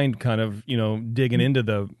mechanic mind kind of digging into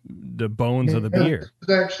the bones of the beer.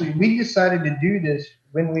 Actually, we decided to do this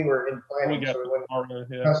when we were in planning. I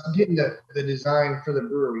was getting the design for the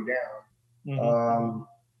brewery down. Mm-hmm.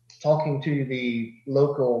 Talking to the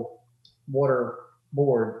local water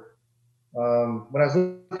board. When I was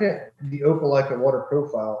looking at the Opelika water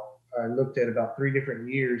profile, I looked at about 3 different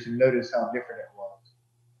years and noticed how different it was.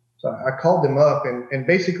 So I called them up, and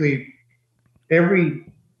basically every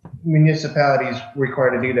municipalities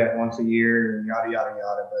required to do that once a year and yada, yada,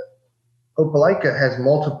 yada. But Opelika has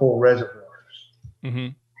multiple reservoirs. Mm-hmm.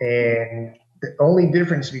 And the only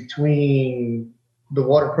difference between the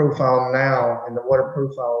water profile now and the water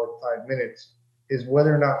profile in 5 minutes is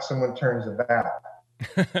whether or not someone turns the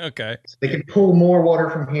valve. Okay. So they can pull more water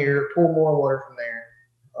from here, pull more water from there.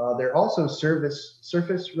 They're also surface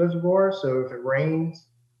reservoirs. So if it rains,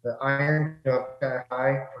 the iron can go up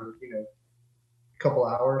high for a couple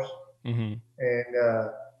hours. Mm-hmm. And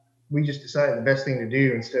we just decided the best thing to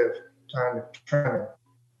do instead of trying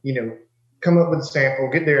to come up with a sample,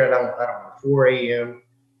 get there at I don't know 4 a.m.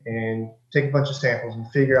 and take a bunch of samples and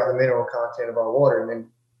figure out the mineral content of our water, and then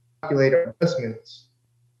calculate our investments.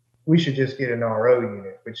 We should just get an RO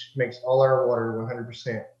unit, which makes all our water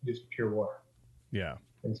 100% just pure water. Yeah.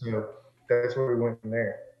 And so that's where we went from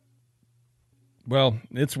there. Well,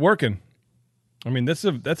 it's working. I mean, that's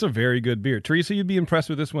a very good beer. Teresa, you'd be impressed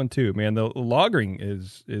with this one too, man. The lagering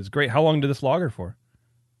is great. How long did this lager for?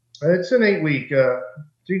 It's an 8-week,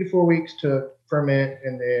 3 to 4 weeks to ferment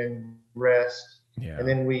and then rest. Yeah. And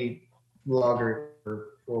then we lager it for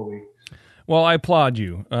 4 weeks. Well, I applaud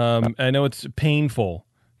you. I know it's painful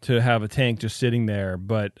to have a tank just sitting there,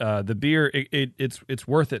 but the beer, it's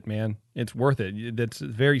worth it, man. It's worth it. It's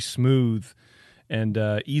very smooth and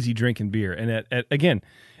easy drinking beer. And again,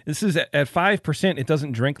 this is at 5%. It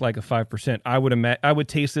doesn't drink like a 5%. I would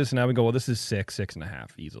taste this and I would go, well, this is 6.5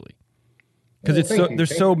 easily. Because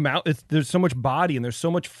there's so much body and there's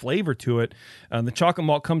so much flavor to it. The chocolate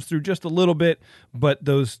malt comes through just a little bit, but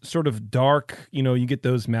those sort of dark, you get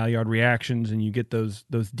those Maillard reactions and you get those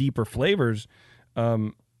deeper flavors.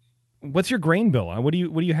 What's your grain bill? What do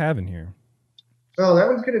you have in here? Oh, that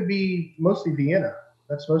one's going to be mostly Vienna.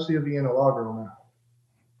 That's mostly a Vienna lager on that.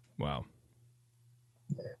 Wow.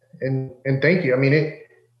 And thank you. I mean, it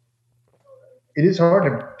is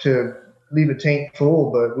hard to leave a tank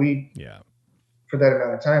full, but for that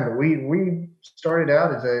amount of time. But we started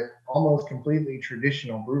out as a almost completely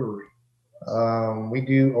traditional brewery. We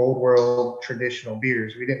do old world traditional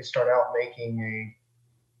beers. We didn't start out making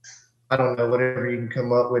I don't know, whatever you can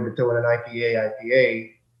come up with to throw in an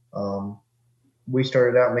IPA. We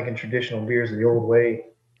started out making traditional beers the old way,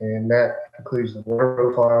 and that includes the water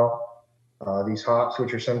profile, these hops,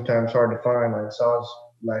 which are sometimes hard to find. Like Saz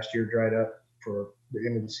last year dried up for the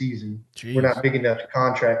end of the season. Jeez. We're not big enough to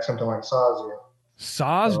contract something like Saz yet.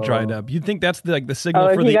 Saz dried up. You'd think that's the signal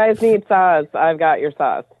if for you guys need sauce, I've got your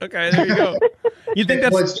sauce. Okay, there you go. You think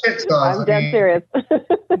that's? Well, it's check sauce. I'm dead serious.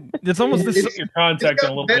 It's almost your contact a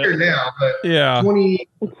little better bit now, but yeah.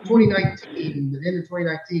 2019, the end of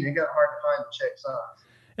 2019, it got hard to find the check sauce.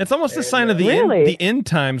 It's almost a sign of the end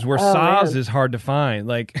times where Saz is hard to find.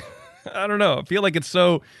 Like, I don't know. I feel like it's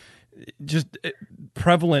so just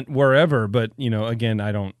prevalent wherever, but again,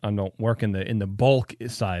 I don't work in the bulk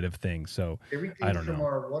side of things, so everything I don't know. From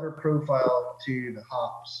our water profile to the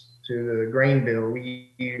hops to the grain bill,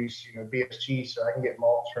 we use BSG, so I can get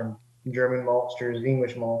malts from German maltsters,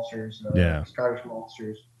 English maltsters, Scottish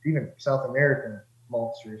maltsters, even South American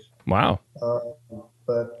maltsters. Wow.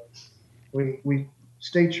 But we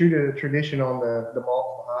stay true to tradition on the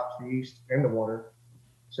malt, the hops, the yeast, and the water.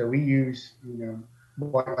 So we use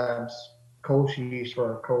White Labs Kolsch yeast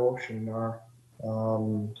for our Kolsch and our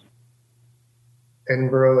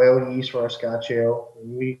Edinburgh Ale yeast for our Scotch Ale.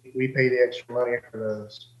 And we pay the extra money for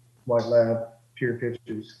those White Lab pure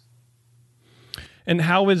pitches. And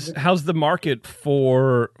how's the market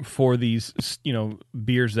for these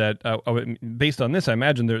beers that based on this, I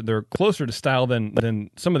imagine they're closer to style than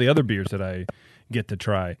some of the other beers that I get to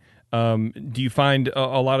try. Do you find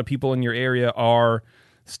a lot of people in your area are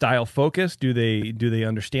style focused? Do they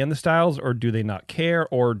understand the styles, or do they not care,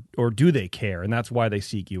 or do they care and that's why they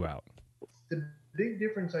seek you out? The big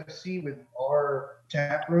difference I see with our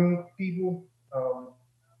tap room people,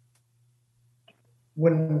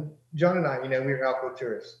 when John and I, we were alcohol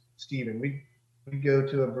tourists, Steven, we go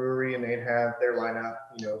to a brewery and they'd have their lineup,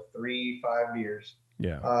 3-5 beers.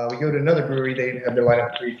 Yeah. We go to another brewery, they'd have their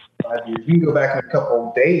lineup 3-5 beers. We can go back in a couple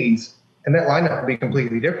of days and that lineup would be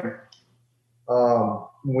completely different.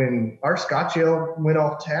 When our Scotch Ale went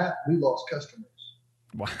off tap, we lost customers.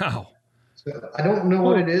 Wow. So I don't know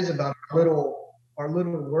what it is about our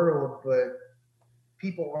little world, but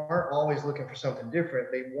people aren't always looking for something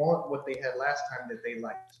different. They want what they had last time that they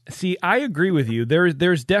liked. See, I agree with you.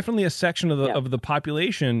 There's definitely a section of the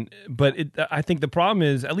population, but I think the problem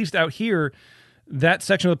is, at least out here, that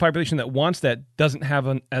section of the population that wants that doesn't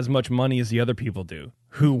have as much money as the other people do,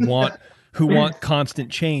 who want constant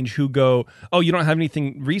change, who go, oh, you don't have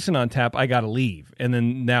anything recent on tap, I got to leave. And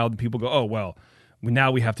then now the people go, oh, well,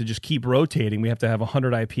 now we have to just keep rotating. We have to have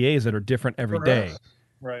 100 IPAs that are different every day.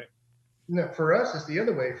 Right. No, for us, it's the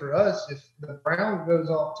other way. For us, if the brown goes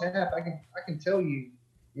off tap, I can tell you,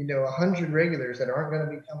 100 regulars that aren't going to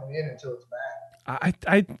be coming in until it's back.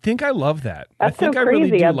 I think I love that. That's I think so I really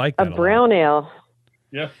crazy. do like that a brown ale.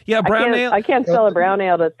 Yeah, brown ale. I can't sell a brown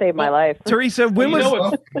ale to save my life. Teresa, when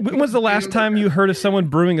was the last time you heard of someone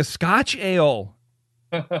brewing a Scotch ale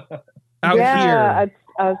out here?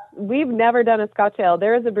 We've never done a Scotch ale.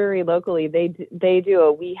 There is a brewery locally. They do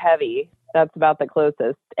a wee heavy. That's about the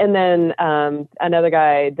closest. And then another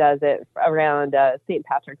guy does it around St.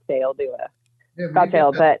 Patrick's Day. He'll do a Scotch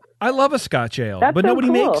ale. But I love a Scotch ale, but so nobody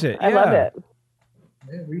cool. makes it. I love it.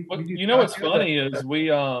 Yeah, what's funny is we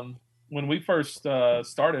when we first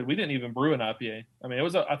started, we didn't even brew an IPA. I mean, it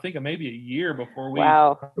was I think maybe a year before we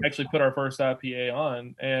actually put our first IPA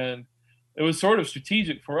on, and it was sort of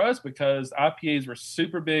strategic for us because IPAs were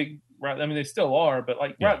super big. Right? I mean, they still are, but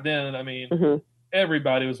right then, I mean,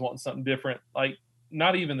 everybody was wanting something different. Like,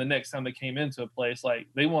 not even the next time they came into a place, like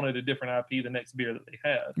they wanted a different IP the next beer that they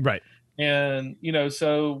had. Right. And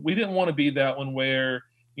so we didn't want to be that one where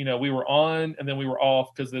we were on and then we were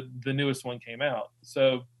off because the newest one came out.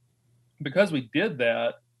 So because we did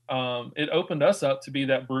that, it opened us up to be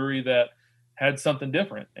that brewery that had something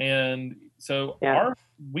different. And so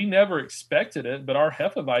we never expected it, but our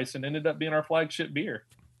Hefeweizen ended up being our flagship beer.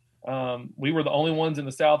 We were the only ones in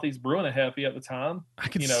the Southeast brewing a Hefe at the time. I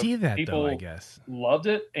could see that, people though, I guess. Loved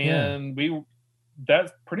it, and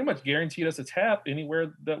that pretty much guaranteed us a tap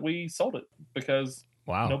anywhere that we sold it because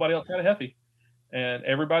nobody else had a Hefe, and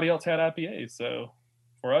everybody else had IPAs. So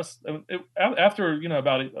for us, after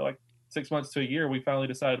about 6 months to a year, we finally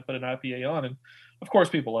decided to put an IPA on, and of course,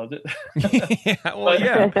 people loved it.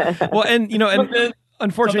 Well, and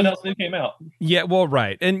unfortunately, something else new came out. Yeah, well,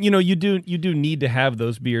 right, and you do need to have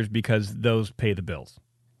those beers because those pay the bills,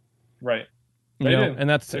 right? And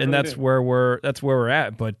that's where we're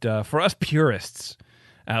at. But for us purists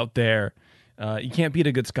out there, you can't beat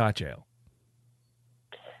a good Scotch ale.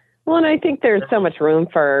 Well, and I think there's so much room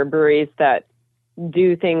for breweries that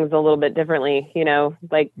do things a little bit differently.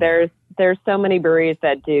 There's so many breweries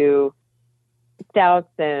that do stouts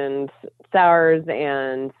and sours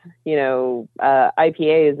and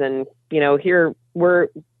IPAs, and here we're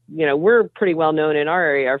pretty well known in our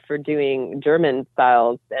area for doing German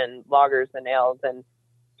styles and lagers and ales, and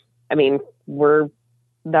I mean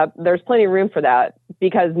there's plenty of room for that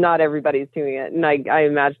because not everybody's doing it, and I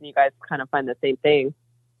imagine you guys kind of find the same thing.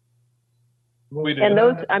 We do. And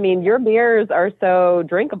those, I mean, your beers are so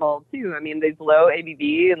drinkable too. I mean, these low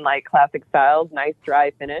ABV and classic styles, nice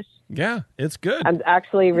dry finish. Yeah, it's good. I'm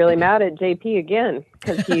actually really mad at JP again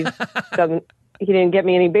because he didn't get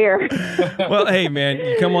me any beer. Well, hey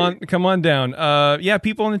man, come on down.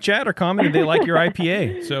 People in the chat are commenting they like your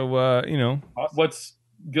IPA. So what's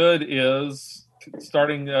good is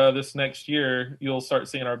starting this next year, you'll start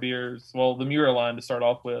seeing our beers. Well, the Mura line to start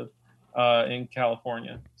off with. In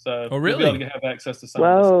California, so really? You'll be able to have access to some.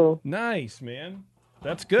 Whoa, nice, man.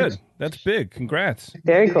 That's good. That's big. Congrats.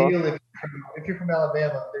 Very cool. If you're from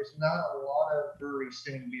Alabama, there's not a lot of breweries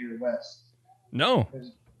sending beer west. No,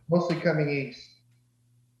 there's mostly coming east.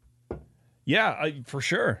 Yeah, for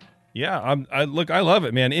sure. Yeah, I love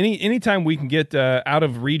it, man. Anytime we can get out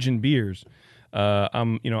of region beers,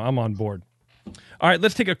 I'm on board. All right,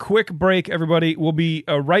 let's take a quick break, everybody. We'll be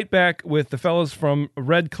right back with the fellas from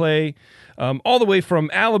Red Clay, all the way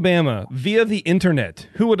from Alabama via the internet.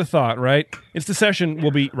 Who would have thought, right? It's The Session.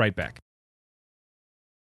 We'll be right back.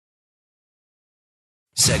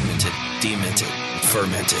 Segmented, demented,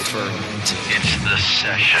 fermented. It's The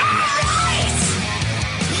Session.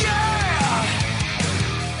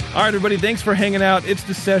 All right, everybody, thanks for hanging out. It's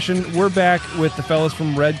The Session. We're back with the fellas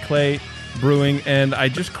from Red Clay Brewing, and I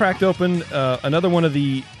just cracked open another one of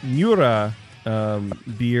the Mura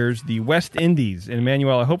beers, the West Indies. And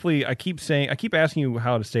Emmanuel, I keep asking you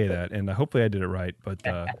how to say that, and hopefully I did it right. But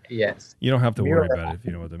yes, you don't have to Mura. worry about it if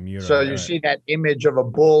you know what the Mura. So you see that image of a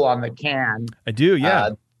bull on the can. I do,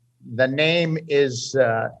 yeah. The name is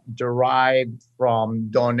derived from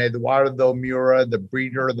Don Eduardo Mura, the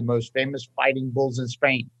breeder of the most famous fighting bulls in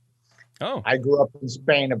Spain. Oh, I grew up in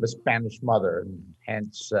Spain of a Spanish mother, and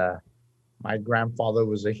hence. My grandfather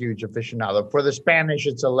was a huge aficionado. For the Spanish,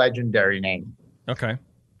 it's a legendary name. Okay.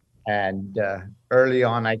 And early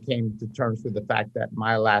on, I came to terms with the fact that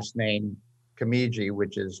my last name, Kamiji,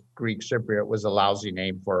 which is Greek Cypriot, was a lousy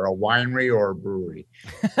name for a winery or a brewery.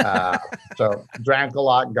 So drank a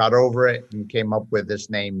lot, got over it, and came up with this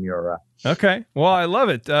name, Mura. Okay. Well, I love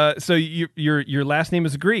it. So your last name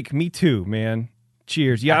is Greek. Me too, man.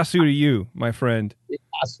 Cheers. Yasu to you, my friend.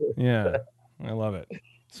 Yasu. Yeah. I love it.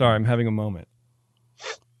 Sorry, I'm having a moment.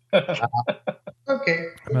 Okay.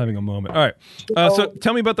 I'm having a moment. All right. So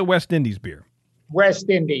tell me about the West Indies beer. West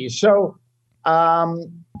Indies. So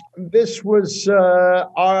this was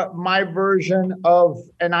my version of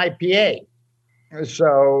an IPA.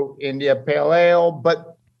 So India Pale Ale,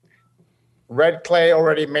 but Red Clay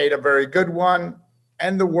already made a very good one.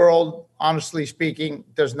 And the world, honestly speaking,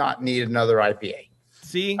 does not need another IPA.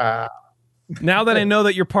 See? Now that I know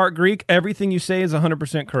that you're part Greek, everything you say is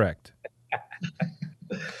 100% correct.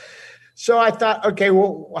 So I thought, okay,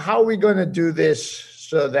 well, how are we going to do this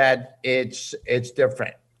so that it's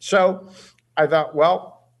different? So I thought,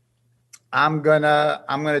 well, I'm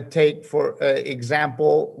gonna take for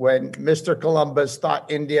example when Mr. Columbus thought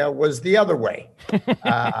India was the other way,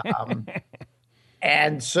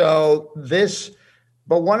 and so this.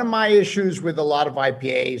 But one of my issues with a lot of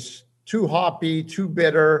IPAs, too hoppy, too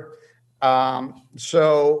bitter.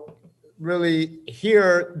 So really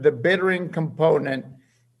here, the bittering component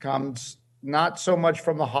comes not so much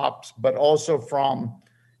from the hops, but also from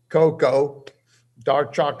cocoa,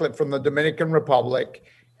 dark chocolate from the Dominican Republic.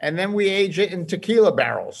 And then we age it in tequila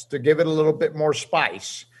barrels to give it a little bit more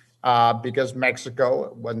spice because Mexico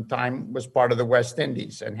at one time was part of the West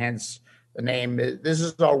Indies, and hence the name. This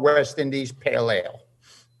is our West Indies Pale Ale.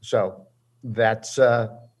 So that's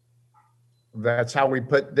how we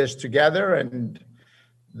put this together. And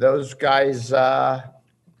those guys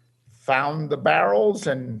found the barrels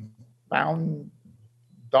and found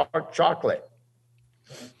dark chocolate.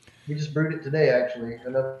 We just brewed it today, actually,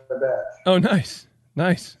 another batch. Oh, nice.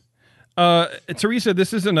 Nice. Teresa,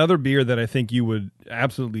 this is another beer that I think you would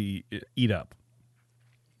absolutely eat up.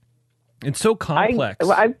 It's so complex.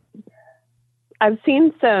 I've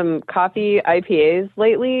seen some coffee IPAs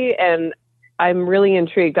lately, and I'm really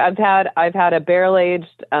intrigued. I've had a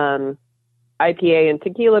barrel-aged IPA in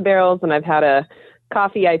tequila barrels, and I've had a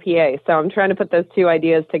coffee IPA. So I'm trying to put those two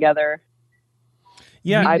ideas together.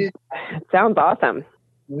 Yeah. It sounds awesome.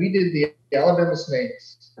 We did the Alabama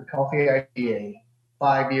Snakes, the coffee IPA,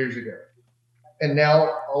 5 years ago. And now,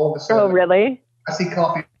 all of a sudden... Oh, really? I see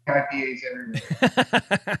coffee IPAs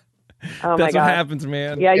everywhere. Oh, That's my God. what happens,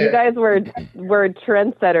 man. Yeah, you guys were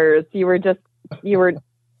trendsetters. You were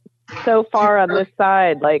so far on this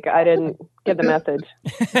side, like I didn't get the message.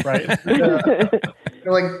 Right.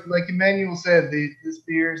 Like Emmanuel said, this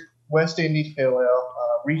beer's West Indies Pale Ale,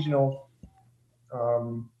 regional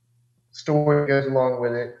story goes along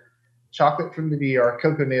with it. Chocolate from the DR,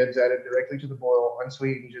 cocoa nibs added directly to the boil,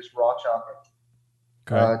 unsweetened, just raw chocolate.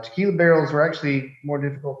 Okay. Tequila barrels were actually more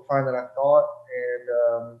difficult to find than I thought,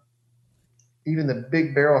 and even the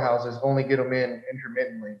big barrel houses only get them in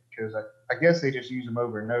intermittently because I guess they just use them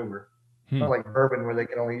over and over. It's not like bourbon where they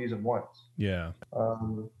can only use them once. Yeah.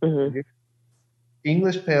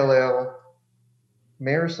 English Pale Ale,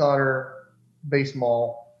 Maris Otter base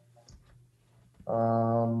malt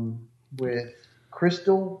with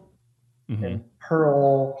crystal and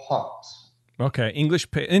pearl hops. Okay,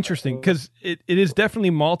 interesting, because it is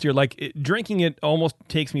definitely maltier. Like drinking it almost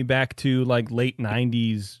takes me back to like late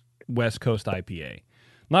 90s West Coast IPA.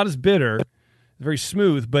 Not as bitter, very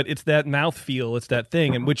smooth, but it's that mouthfeel, it's that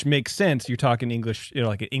thing, and which makes sense. You're talking English,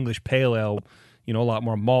 like an English Pale Ale, a lot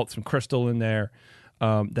more malt, some crystal in there.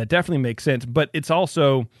 That definitely makes sense, but it's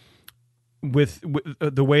also with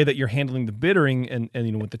the way that you're handling the bittering and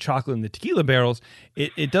with the chocolate and the tequila barrels,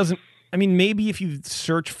 it doesn't. I mean, maybe if you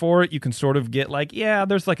search for it, you can sort of get like, yeah,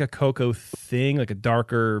 there's like a cocoa thing, like a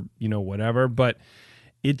darker, whatever, but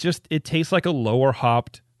it tastes like a lower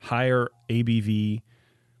hopped, higher ABV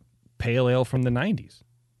pale ale from the 90s.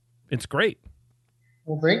 It's great.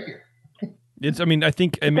 Well, thank you. I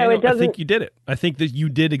think you did it. I think that you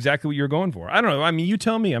did exactly what you were going for. I don't know. I mean, you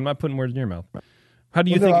tell me. I'm not putting words in your mouth. How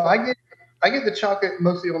do you think? I get the chocolate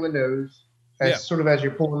mostly on the nose, sort of as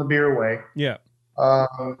you're pulling the beer away. Yeah.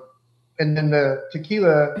 And then the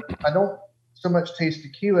tequila, I don't so much taste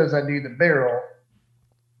tequila as I do the barrel,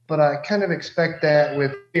 but I kind of expect that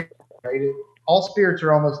with beer, right? All spirits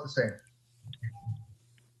are almost the same.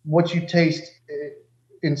 What you taste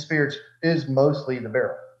in spirits is mostly the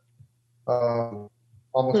barrel.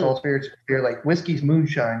 Almost all spirits are like whiskey's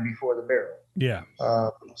moonshine before the barrel. Yeah.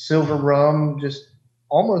 Silver rum just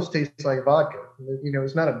almost tastes like vodka.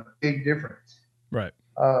 It's not a big difference. Right.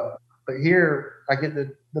 But here I get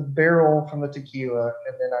the barrel from the tequila,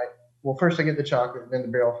 and then first I get the chocolate, and then the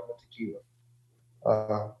barrel from the tequila.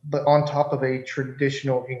 But on top of a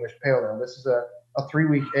traditional English pale ale, this is a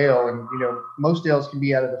 3-week ale, and most ales can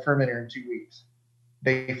be out of the fermenter in 2 weeks.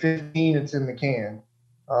 Day 15, it's in the can.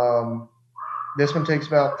 This one takes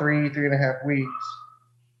about 3.5 weeks,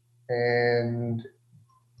 and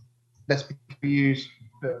that's we use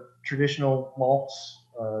the traditional malts,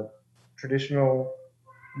 traditional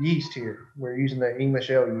yeast here. We're using the English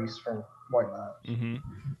ale yeast from White Labs. Mm-hmm.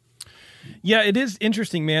 Yeah, it is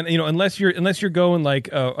interesting, man. Unless you're going like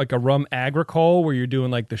a rum agricole where you're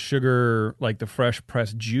doing like the sugar, like the fresh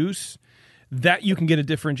pressed juice, that you can get a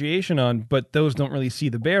differentiation on, but those don't really see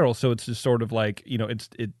the barrel, so it's just sort of like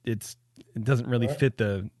it doesn't really fit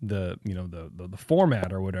the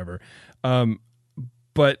format or whatever.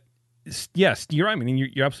 But yes, you're right. I mean,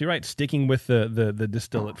 you're absolutely right. Sticking with the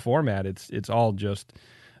distillate format, it's all just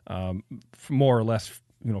more or less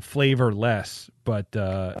flavor less. But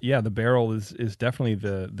the barrel is definitely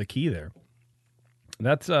the key there.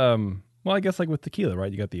 That's well, I guess like with tequila,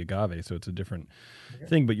 right? You got the agave, so it's a different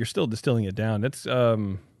thing, but you're still distilling it down. That's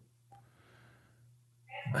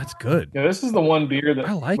good. Yeah, this is the one beer that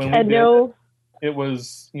I like when it. we did it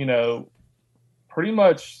was, pretty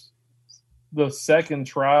much the second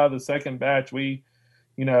try, the second batch, we,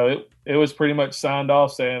 it was pretty much signed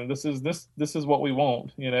off saying this is what we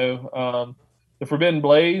want. The Forbidden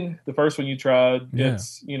Blade, the first one you tried,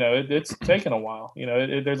 it's it's taken a while.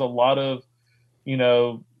 There's a lot of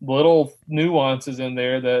little nuances in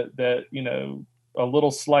there that a little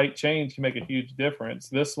slight change can make a huge difference.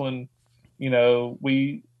 This one,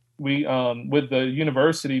 we with the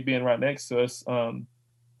university being right next to us,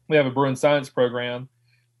 we have a brewing science program,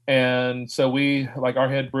 and so we, like, our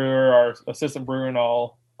head brewer, our assistant brewer, and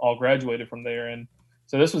all graduated from there. And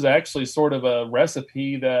so this was actually sort of a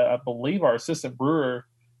recipe that I believe our assistant brewer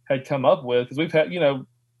had come up with, because we've had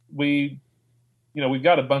we've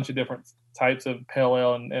got a bunch of different types of pale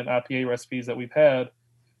ale and IPA recipes that we've had,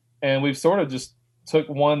 and we've sort of just took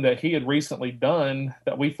one that he had recently done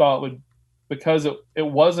that we thought would, because it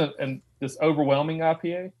wasn't this overwhelming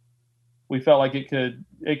IPA, we felt like it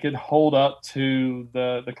could hold up to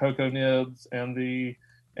the cocoa nibs and the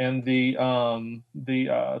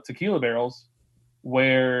tequila barrels,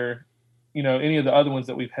 where any of the other ones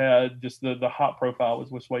that we've had, just the hop profile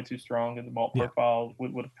was way too strong, and the malt profile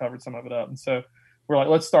would have covered some of it up. And so we're like,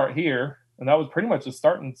 let's start here. And that was pretty much the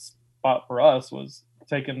starting spot for us, was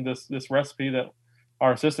taking this recipe that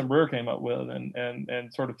our assistant brewer came up with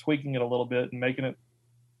and sort of tweaking it a little bit and making it,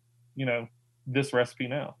 this recipe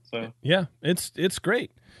now. So yeah, it's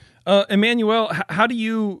great. Emmanuel, how do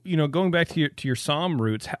you, going back to your somm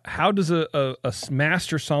roots, how does a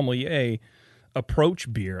master sommelier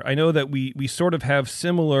approach beer? I know that we sort of have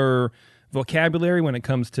similar vocabulary when it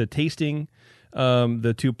comes to tasting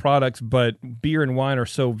the two products, but beer and wine are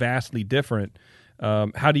so vastly different.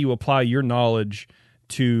 How do you apply your knowledge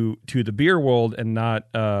to the beer world and not,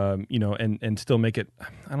 and still make it,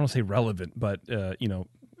 I don't want to say relevant, but,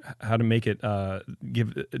 how to make it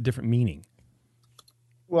give a different meaning?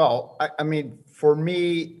 Well, I mean, for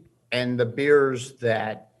me, and the beers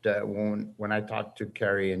that when I talked to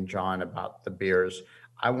Kerry and John about the beers,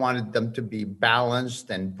 I wanted them to be balanced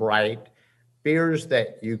and bright beers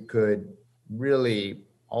that you could really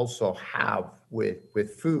also have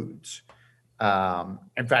with foods.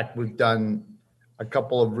 In fact, we've done a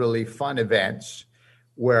couple of really fun events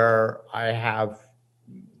where I have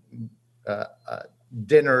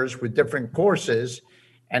dinners with different courses,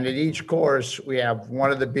 and at each course we have one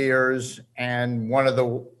of the beers and one of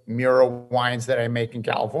the Mura wines that I make in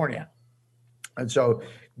California. And so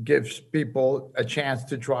gives people a chance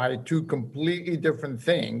to try two completely different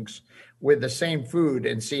things with the same food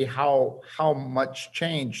and see how much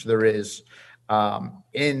change there is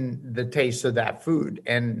in the taste of that food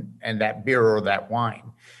and that beer or that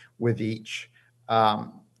wine with each.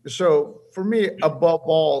 So for me, above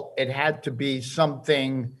all, it had to be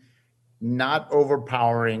something not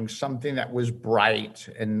overpowering, something that was bright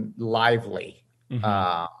and lively.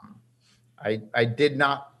 Mm-hmm. I did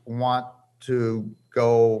not want to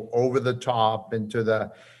go over the top into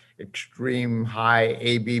the extreme high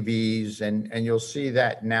ABVs, and you'll see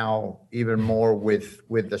that now even more with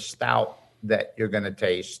the stout that you're going to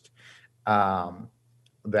taste,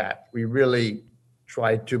 that we really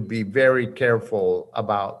try to be very careful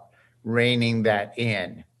about reining that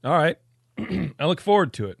in. All right. I look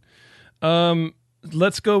forward to it.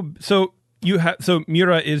 Let's go. So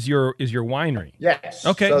Mura is your winery. Yes.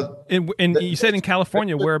 Okay. So and you said in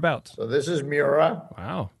California, whereabouts? So this is Mura.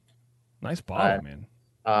 Wow. Nice bottle, man.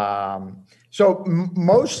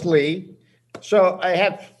 Mostly, I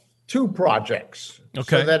have two projects.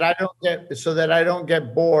 Okay. So that I don't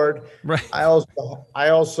get bored. Right. I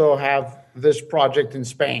also have this project in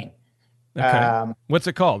Spain. Okay. What's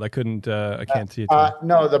it called? I can't see it.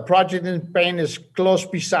 No, the project in Spain is Clos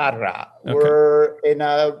Pizarra. Okay. We're in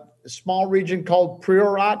a small region called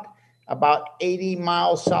Priorat, about 80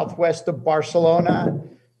 miles southwest of Barcelona.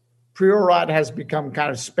 Priorat has become kind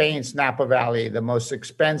of Spain's Napa Valley. The most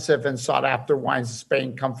expensive and sought after wines in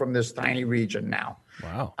Spain come from this tiny region now.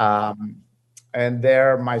 Wow. And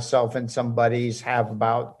there, myself and some buddies have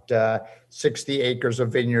about 60 acres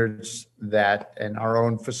of vineyards in our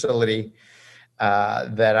own facility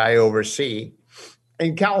that I oversee.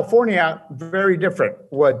 In California, very different.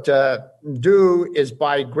 What do is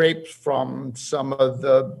buy grapes from some of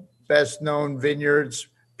the best known vineyards,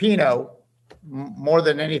 Pinot. More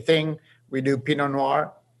than anything, we do Pinot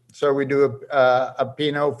Noir. So we do a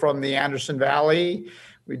Pinot from the Anderson Valley.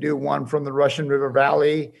 We do one from the Russian River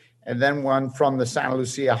Valley, and then one from the Santa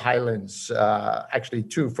Lucia Highlands. Actually,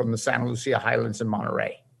 two from the Santa Lucia Highlands in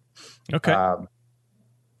Monterey. Okay.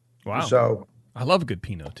 Wow. So I love a good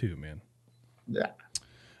Pinot too, man. Yeah.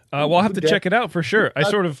 Well, I'll have to check it out for sure. I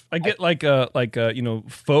get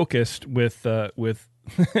focused with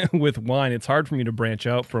with wine. It's hard for me to branch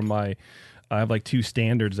out from I have like two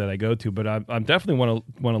standards that I go to, but I definitely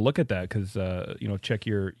want to look at that because check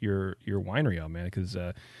your winery out, man, because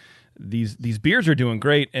these beers are doing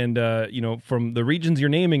great, and from the regions you're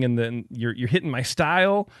naming, and then you're hitting my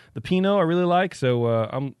style. The Pinot I really like, so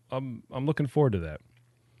I'm looking forward to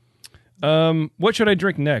that. What should I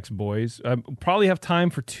drink next, boys? I probably have time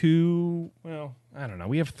for two. Well, I don't know.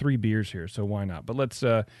 We have 3 beers here, so why not? But let's.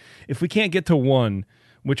 If we can't get to one,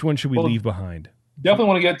 which one should we leave behind? Definitely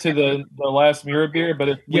want to get to the last Mira beer, but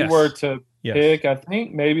if we were to pick, I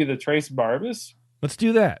think maybe the Trace Barbas. Let's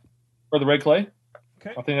do that. Or the Red Clay.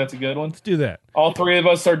 Okay. I think that's a good one. Let's do that. All 3 of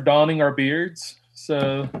us are donning our beards,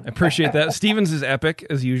 so I appreciate that. Steven's is epic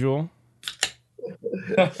as usual.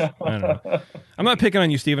 I don't know. I'm not picking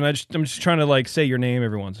on you, Steven. I'm just trying to say your name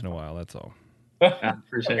every once in a while. That's all. I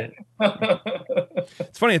appreciate it.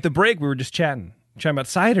 It's funny, at the break we were just chatting about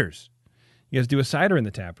ciders. You guys do a cider in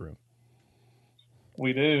the tap room.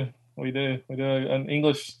 We do an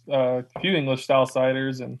English, few English style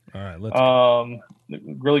ciders, and all right, let's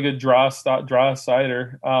really good dry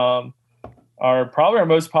cider. Are probably our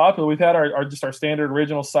most popular. We've had our standard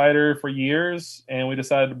original cider for years, and we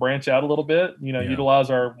decided to branch out a little bit. Utilize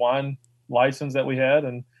our wine license that we had,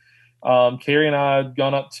 and Carrie and I had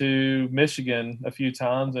gone up to Michigan a few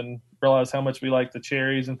times and realized how much we like the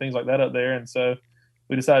cherries and things like that up there, and so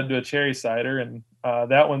we decided to do a cherry cider, and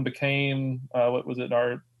that one became one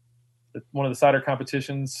of the cider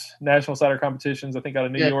competitions, national cider competitions. I think out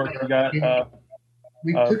of New York. We got.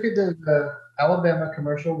 We took it to the Alabama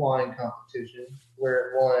Commercial Wine Competition, where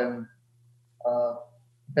it won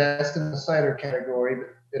best in the cider category, but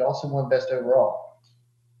it also won best overall.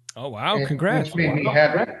 Oh wow! Congrats! Which made me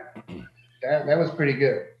happy. That was pretty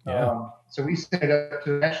good. Yeah. So we sent it up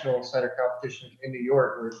to a national cider competition in New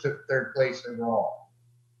York, where it took 3rd place overall.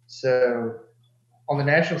 So on the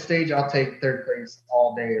national stage, I'll take 3rd place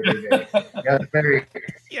all day, every day. I was very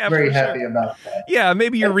happy about that. Yeah,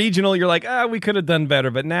 maybe you're regional. You're like, we could have done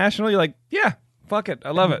better. But national, you're like, yeah, fuck it.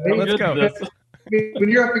 I love it. Let's go. When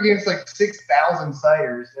you're up against 6,000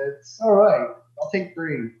 ciders, it's all right. I'll take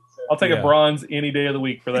 3. So. I'll take a bronze any day of the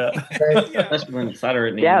week for that. Especially when it's cider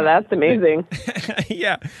at Yeah, that's amazing.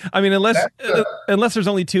 Yeah, I mean, unless there's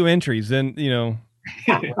only 2 entries, then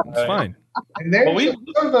it's fine. And there's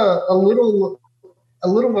sort of a little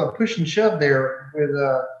of a push and shove there with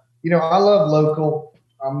I love local.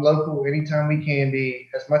 I'm local anytime we can be,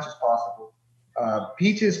 as much as possible.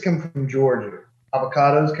 Peaches come from Georgia.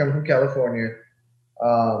 Avocados come from California.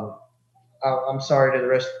 I'm sorry to the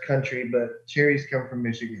rest of the country, but cherries come from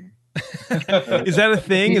Michigan. Is that a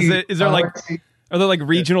thing? Are there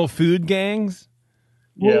regional food gangs?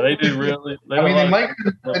 Yeah, they do really. They might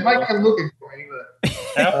come looking for me, but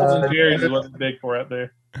apples and cherries is what's big for out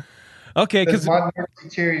there. Okay, because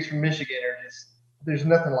cherries from Michigan are there's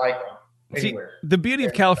nothing like them anywhere. See, the beauty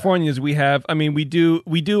of California is we do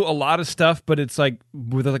a lot of stuff, but it's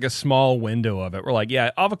with a small window of it. We're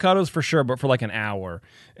avocados for sure, but for an hour,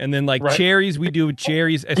 and then cherries, we do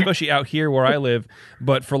cherries, especially out here where I live,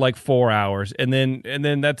 but for 4 hours, and then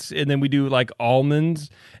we do almonds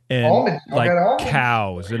and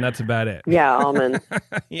cows, and that's about it. Yeah, almonds.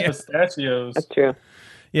 Yeah. Pistachios. That's true.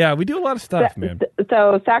 Yeah, we do a lot of stuff, man.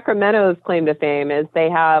 So Sacramento's claim to fame is they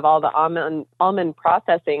have all the almond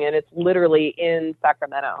processing, and it's literally in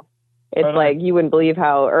Sacramento. It's you wouldn't believe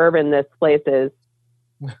how urban this place is.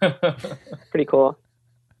 Pretty cool.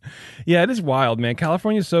 Yeah, it is wild, man.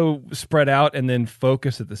 California's so spread out and then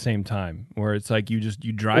focused at the same time, where it's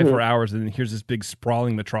you drive for hours, and then here's this big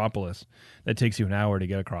sprawling metropolis that takes you an hour to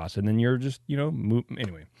get across, and then you're just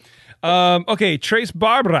anyway. Okay, Tres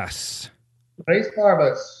Barbas. Tres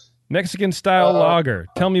Barbas. Mexican style lager.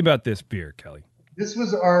 Tell me about this beer, Kelly. This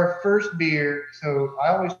was our first beer, so I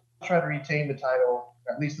always try to retain the title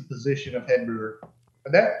at least the position of head brewer.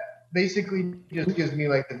 But that basically just gives me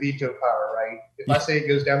like the veto power, right? If I say it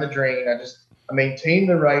goes down the drain, I maintain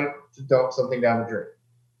the right to dump something down the drain.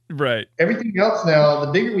 Right. Everything else now,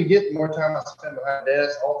 the bigger we get, the more time I spend behind the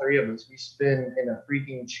desk. All three of us, we spend in a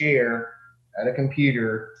freaking chair at a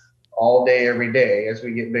computer all day, every day as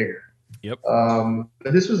we get bigger. Yep.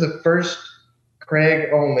 But this was the first Craig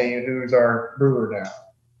only, who's our brewer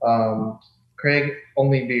now. Craig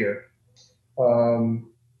only beer.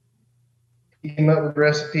 He came up with the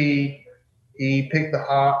recipe. He picked the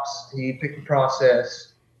hops. He picked the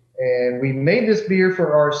process. And we made this beer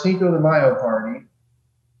for our Cinco de Mayo party.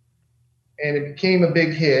 And it became a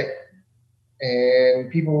big hit, and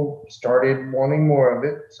people started wanting more of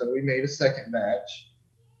it. So we made a second batch,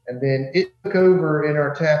 and then it took over in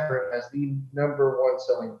our tap room as the number one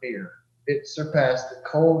selling beer. It surpassed the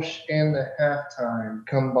Kolsch and the Halftime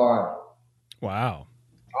combined. Wow.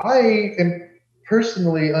 I am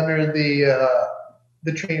personally under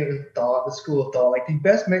the train of thought, the school of thought, like the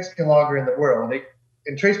best Mexican lager in the world.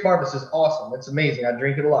 And Tres Barbas is awesome. It's amazing. I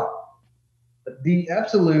drink it a lot. But the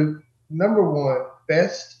absolute number one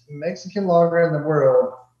best Mexican lager in the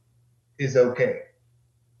world is okay.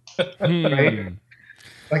 Right?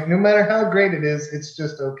 Like no matter how great it is, it's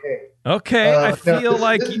just okay. Okay, I feel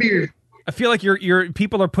like your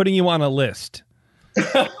people are putting you on a list.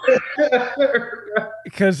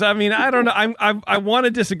 Because I mean, I don't know. I want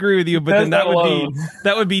to disagree with you, but then that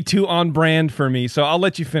would be too on brand for me. So I'll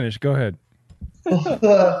let you finish. Go ahead.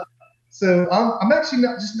 So I'm actually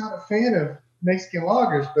not a fan of Mexican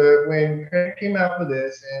lagers, but when Craig came out with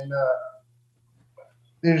this, and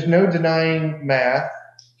there's no denying math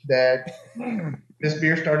that this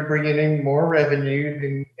beer started bringing in more revenue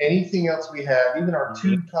than anything else we have, even our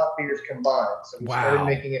two top beers combined. So we started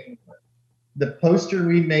making it more. The poster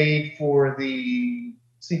we made for the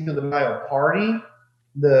Cinco de Mayo party,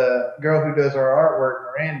 the girl who does our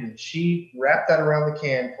artwork, Miranda, she wrapped that around the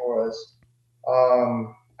can for us.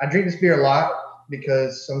 I drink this beer a lot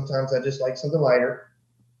because sometimes I just like something lighter.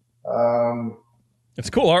 It's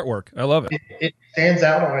cool artwork. I love it. It stands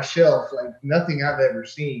out on a shelf like nothing I've ever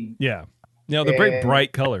seen. Yeah. They're very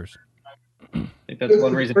bright colors. I think that's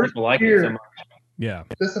one reason people like it so much. Yeah.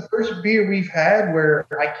 This is the first beer we've had where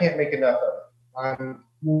I can't make enough of it. I'm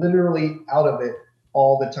literally out of it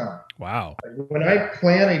all the time. Wow. Like when I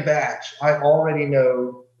plan a batch, I already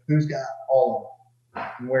know who's got all of it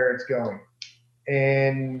and where it's going.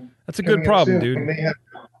 And that's a good problem, dude. I mean,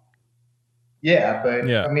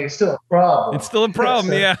 it's still a problem. It's still a problem,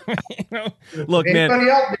 so, yeah. Look, anybody man,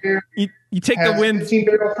 out there you take the win.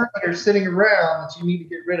 15-barrel fermenter sitting around that you need to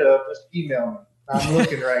get rid of, just email me. I'm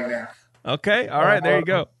looking right now. Okay, all right, there you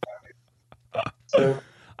go. So,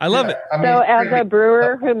 I love it. I mean, so as a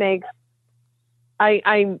brewer who makes,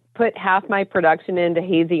 I put half my production into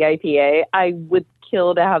hazy IPA. I would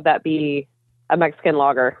kill to have that be a Mexican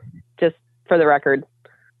lager, just for the record.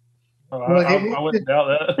 Oh, I wouldn't doubt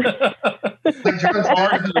that.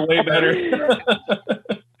 Ours is way better.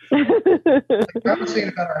 I was saying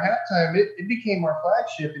about our halftime, it became our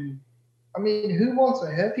flagship. And I mean, who wants a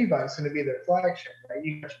Hefeweizen to be their flagship? Right?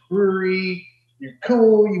 You got your brewery, you're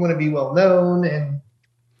cool, you want to be well known, and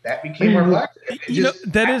that became our flagship.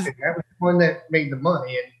 That was the one that made the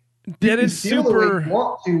money. And that is super. You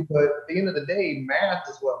want to, but at the end of the day, math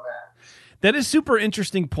is what matters. That is super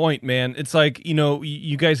interesting point, man. It's like,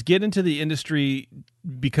 you guys get into the industry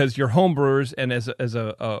because you're homebrewers, and as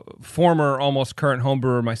a former, almost current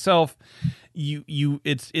homebrewer myself,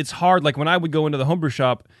 it's hard. Like when I would go into the homebrew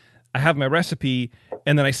shop, I have my recipe,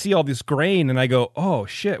 and then I see all this grain, and I go, "Oh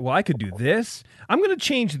shit! Well, I could do this. I'm going to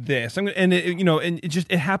change this."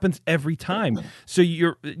 It happens every time. So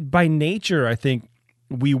you're by nature, I think.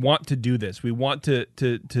 We want to do this. We want to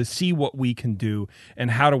see what we can do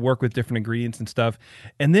and how to work with different ingredients and stuff.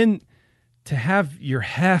 And then to have your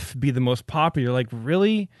hef be the most popular, like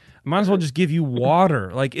really, I might as well just give you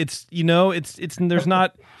water. Like it's there's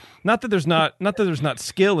not that there's not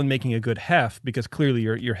skill in making a good hef, because clearly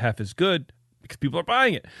your hef is good because people are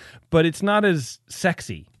buying it, but it's not as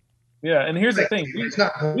sexy. Yeah. And here's the thing.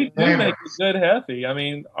 We do make a good Hefe. I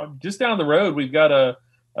mean, just down the road, we've got a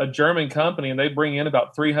German company, and they bring in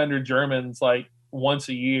about 300 Germans like once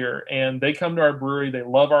a year, and they come to our brewery. They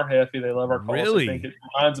love our Hefe. They love our Kolsch. Really? They think it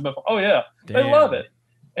reminds them of, oh yeah, Damn. They love it.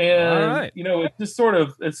 And right. It's just sort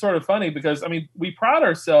of funny because I mean, we pride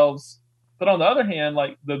ourselves, but on the other hand,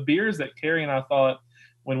 like the beers that Carrie and I thought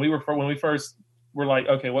when we first we're like,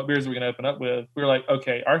 okay, what beers are we going to open up with? We were like,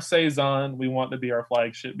 okay, our Saison, we want to be our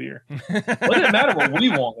flagship beer. Well, it didn't matter what we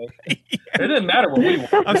wanted. It didn't matter what we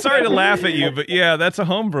wanted. I'm sorry to laugh at you, but yeah, that's a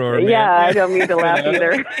home brewer, man. Yeah, I don't mean to laugh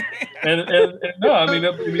either. And no, I mean,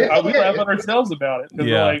 we laugh at ourselves about it because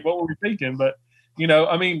we're like, what were we thinking? But, you know,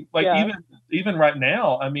 I mean, like even right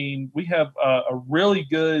now, I mean, we have a really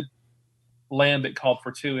good lambic called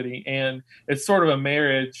Fortuity, and it's sort of a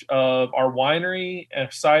marriage of our winery, our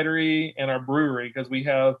cidery, and our brewery, because we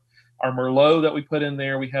have our Merlot that we put in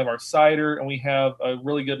there, we have our cider, and we have a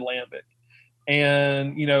really good lambic.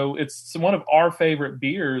 And, you know, it's one of our favorite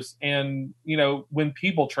beers, and, you know, when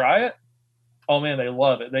people try it, oh man, they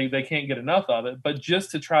love it. They can't get enough of it. But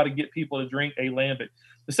just to try to get people to drink a lambic,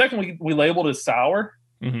 the second we labeled it sour,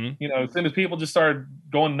 you know, as soon as people just started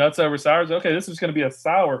going nuts over sours, okay, this is going to be a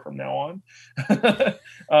sour from now on.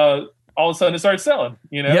 All of a sudden it started selling,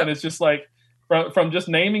 you know, and it's just like from just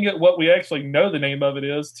naming it what we actually know the name of it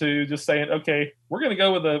is to just saying, okay, we're going to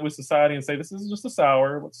go with society and say this is just a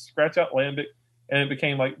sour. Let's scratch out lambic, and it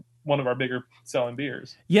became like one of our bigger selling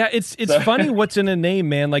beers. Yeah, it's funny what's in a name,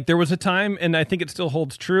 man. Like there was a time, and I think it still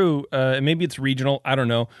holds true, and maybe it's regional, I don't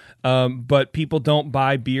know, but people don't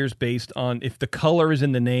buy beers based on if the color is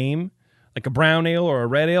in the name, like a brown ale or a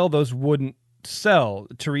red ale, those wouldn't sell.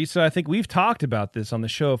 Teresa, I think we've talked about this on the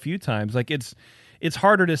show a few times. Like it's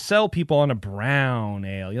harder to sell people on a brown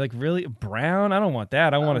ale. You're like, really? Brown? I don't want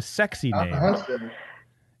that. I want a sexy name.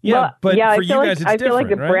 Yeah, well, but for you guys, it's I different, feel like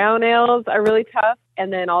the right? brown ales are really tough.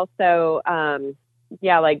 And then also,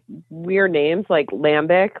 like weird names like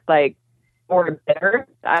lambic, like, or bitter.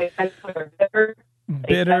 I bitter.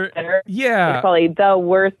 Bitter. Yeah. It's probably the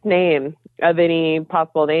worst name of any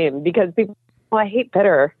possible name because people, I hate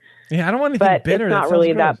bitter. Yeah, I don't want anything bitter. It's not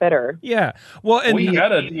really that bitter. Yeah. Well, and we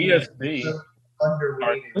had an ESB.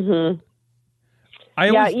 Underrated.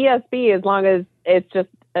 ESB, as long as it's just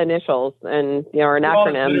initials and, you know, or an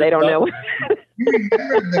acronym, they don't know. We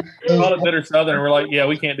called it Bitter Southern. We're like, yeah,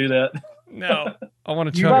 we can't do that. No, I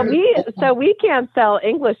want to try. Well, we can't sell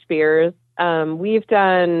English beers. We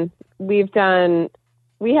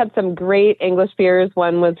had some great English beers.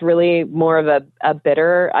 One was really more of a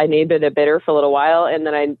bitter. I named it a bitter for a little while, and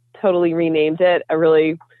then I totally renamed it a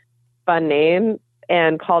really fun name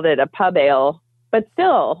and called it a pub ale. But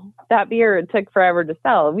still, that beer took forever to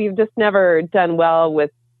sell. We've just never done well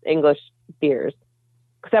with English beers,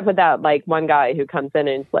 except with that like one guy who comes in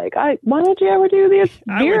and is like, why don't you ever do this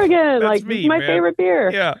beer again? Like, this is my favorite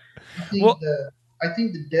beer. Yeah. I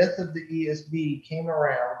think the death of the ESB came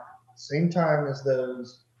around same time as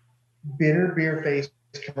those bitter beer face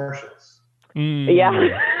commercials.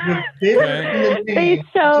 Yeah. They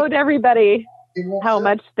showed everybody how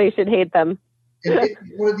much they should hate them. It's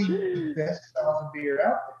one of the best styles of beer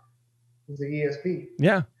out there is the ESB.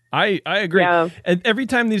 Yeah. I agree. Yeah. And every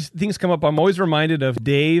time these things come up, I'm always reminded of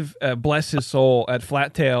Dave, bless his soul, at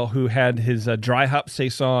Flat Tail, who had his dry hop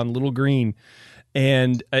Saison Little Green,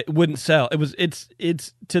 and it wouldn't sell.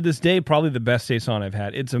 It's to this day probably the best Saison I've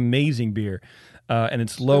had. It's amazing beer, and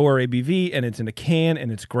it's lower ABV, and it's in a can,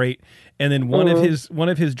 and it's great. And then one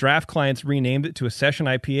of his draft clients renamed it to a Session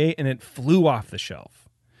IPA, and it flew off the shelf.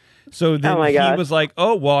 So then he was like,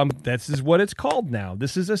 "Oh well, this is what it's called now.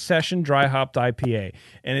 This is a Session dry hopped IPA,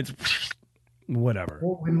 and it's whatever."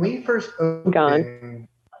 Well, when we first opened,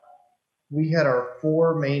 we had our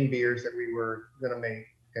 4 main beers that we were going to make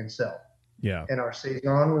and sell. Yeah, and our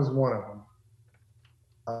Saison was one of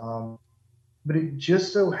them. But it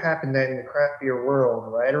just so happened that in the craft beer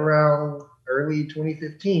world, right around early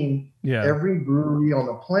 2015, every brewery on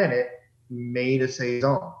the planet made a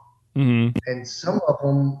Saison, and some of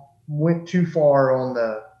them went too far on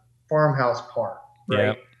the farmhouse part,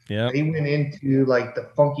 right? Yeah. They went into like the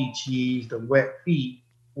funky cheese, the wet feet,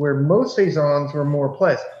 where most Saisons were more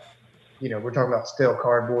pleasant. You know, we're talking about stale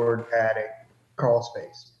cardboard, paddock, crawl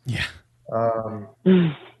space. Yeah. But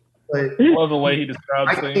I love the way he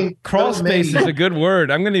describes things. Crawl space is a good word.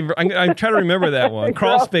 I'm try to remember that one.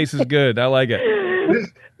 Crawl space is good. I like it.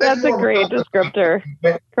 That's a great descriptor.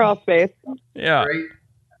 Crawl space. Yeah.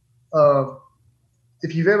 Right?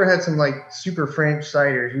 If you've ever had some like super French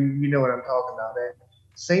ciders, you know what I'm talking about. That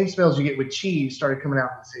same smells you get with cheese started coming out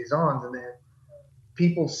in Saisons, and then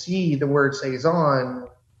people see the word Saison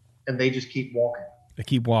and they just keep walking. They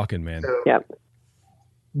keep walking, man. So,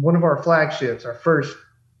 one of our flagships, our first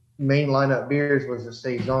main lineup beers was the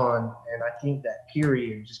Saison, and I think that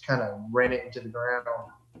period just kind of ran it into the ground.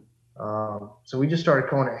 So we just started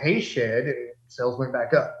calling it Hay Shed, and sales went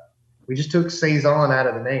back up. We just took Saison out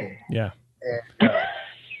of the name. Yeah. And,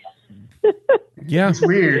 it's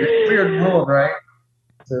weird. It's weird world, right?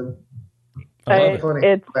 So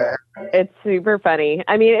it's It's super funny.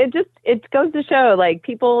 I mean, it goes to show like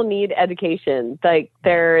people need education. Like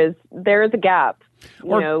there is a gap.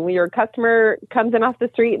 You know, when your customer comes in off the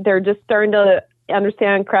street, they're just starting to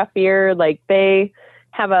understand craft beer. Like they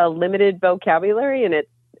have a limited vocabulary, and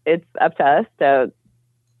it's up to us to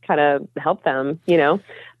kind of help them, you know.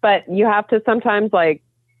 But you have to sometimes like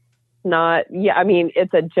I mean,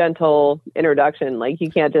 it's a gentle introduction. Like you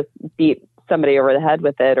can't just beat somebody over the head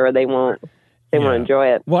with it, or they won't enjoy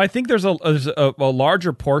it. Well, I think there's a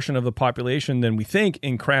larger portion of the population than we think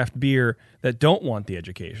in craft beer that don't want the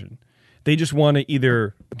education. They just want to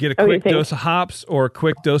either get a quick dose of hops or a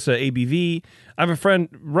quick dose of ABV. I have a friend,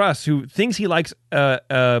 Russ, who thinks he likes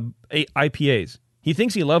IPAs. He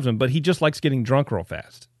thinks he loves them, but he just likes getting drunk real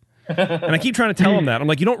fast. And I keep trying to tell him that. I'm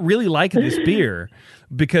like, you don't really like this beer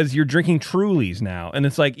because you're drinking Trulies now. And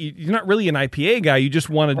it's like, you're not really an IPA guy. You just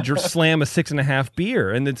want to slam a 6.5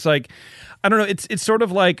 beer. And it's like, I don't know. It's sort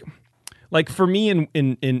of like for me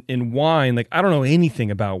in wine, like I don't know anything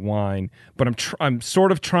about wine, but I'm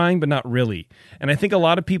sort of trying, but not really. And I think a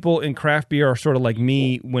lot of people in craft beer are sort of like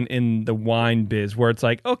me when in the wine biz, where it's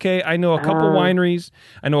like, okay, I know a couple wineries,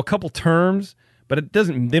 I know a couple terms, but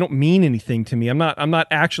they don't mean anything to me. I'm not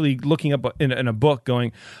actually looking up in a book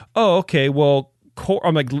going, oh, okay, well,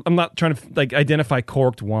 I'm not trying to like identify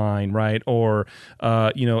corked wine, right? Or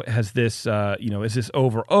has this is this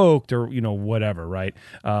over oaked or whatever, right?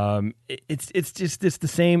 It's just the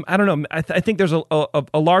same. I don't know. I think there's a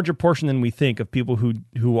larger portion than we think of people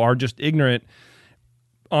who are just ignorant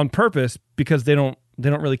on purpose because they don't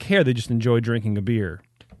really care. They just enjoy drinking a beer.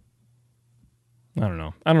 I don't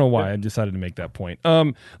know why I decided to make that point.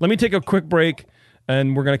 Let me take a quick break.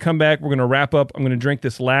 And we're going to come back. We're going to wrap up. I'm going to drink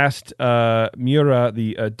this last Miura,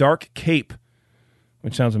 the Dark Cape,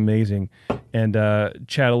 which sounds amazing, and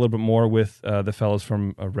chat a little bit more with the fellows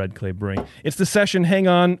from Red Clay Brewing. It's The Session. Hang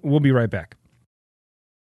on. We'll be right back.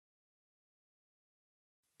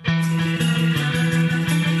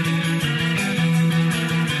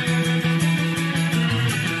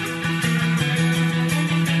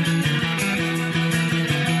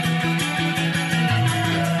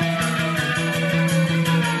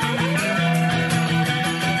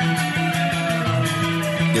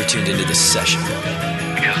 You're tuned into The Session.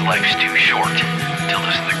 Because life's too short to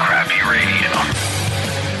listen to crappy radio.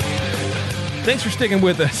 Thanks for sticking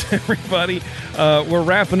with us, everybody. We're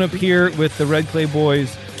wrapping up here with the Red Clay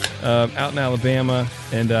Boys out in Alabama,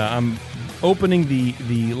 and I'm opening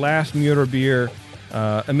the last Miura beer.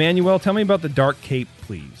 Emmanuel, tell me about the Dark Cape,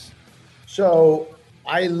 please. So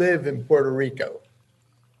I live in Puerto Rico,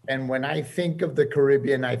 and when I think of the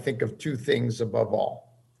Caribbean, I think of two things above all.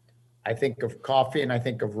 I think of coffee and I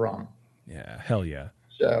think of rum. Yeah, hell yeah.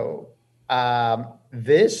 So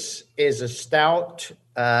this is a stout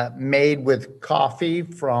made with coffee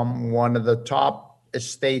from one of the top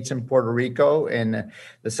estates in Puerto Rico in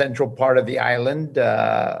the central part of the island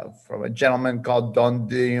from a gentleman called Don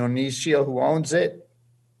Dionisio who owns it.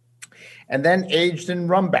 And then aged in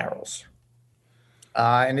rum barrels.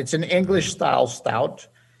 And it's an English style stout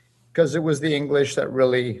because it was the English that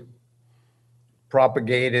really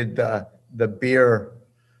propagated the beer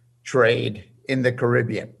trade in the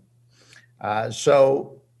Caribbean.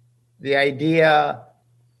 So the idea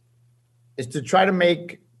is to try to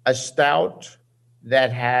make a stout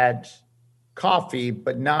that had coffee,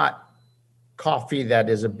 but not coffee that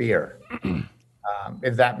is a beer,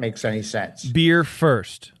 if that makes any sense. Beer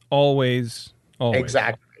first, always.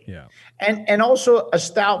 Exactly. Yeah. And also a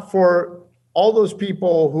stout for all those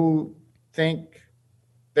people who think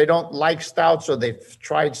they don't like stouts or they've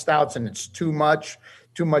tried stouts and it's too much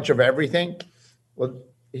of everything. Well,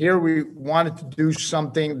 here we wanted to do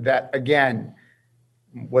something that, again,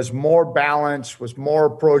 was more balanced, was more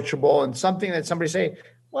approachable, and something that somebody say,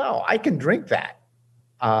 well, I can drink that.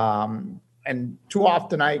 And too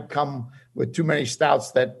often I come with too many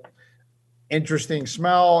stouts that interesting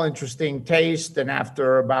smell, interesting taste, and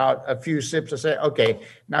after about a few sips, I say, okay,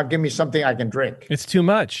 now give me something I can drink. It's too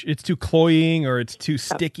much. It's too cloying, or it's too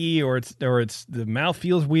sticky, or it's the mouth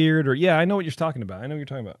feels weird, or I know what you're talking about.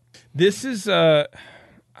 This is there's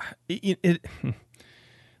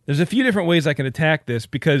a few different ways I can attack this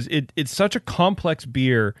because it's such a complex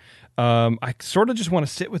beer. I sort of just want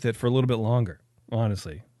to sit with it for a little bit longer,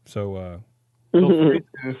 honestly. So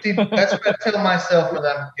See, that's what I tell myself when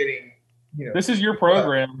I'm getting. This is your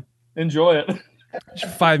program. Enjoy it.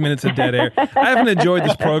 5 minutes of dead air. I haven't enjoyed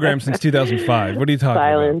this program since 2005. What are you talking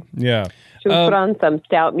about? Yeah. Should we put on some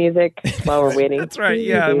stout music while we're waiting? That's right.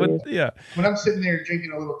 Yeah. When I'm sitting there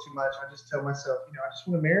drinking a little too much, I just tell myself, I just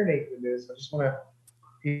want to marinate with this. I just want to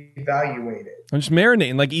evaluate it. I'm just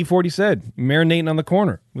marinating, like E40 said, marinating on the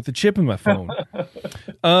corner with the chip in my phone.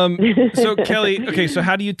 So Kelly, okay, so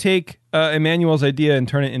how do you take Emmanuel's idea and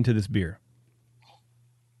turn it into this beer?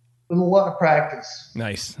 With a lot of practice.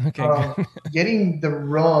 Nice. Okay. Getting the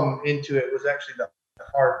rum into it was actually the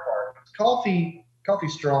hard part.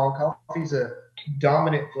 Coffee's strong. Coffee's a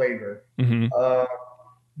dominant flavor. Mm-hmm.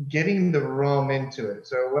 Getting the rum into it.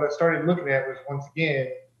 So what I started looking at was, once again,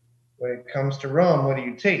 when it comes to rum, what do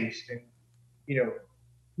you taste? And,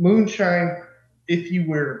 moonshine, if you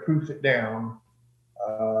were to proof it down,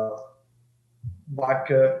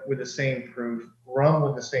 vodka with the same proof, rum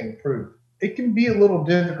with the same proof, it can be a little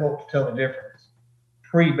difficult to tell the difference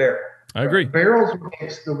pre-barrel. I agree. Barrels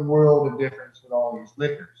makes the world of difference with all these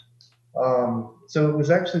liquors. So it was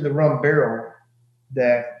actually the rum barrel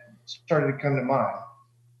that started to come to mind.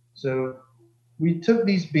 So we took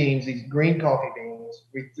these beans, these green coffee beans,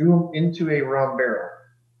 we threw them into a rum barrel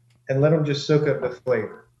and let them just soak up the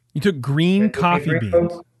flavor. You took green coffee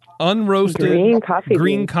beans, unroasted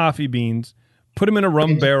green coffee beans, put them in a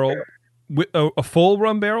rum barrel, with a full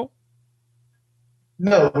rum barrel?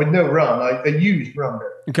 No, with no rum, a used rum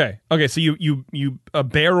barrel. Okay. So you a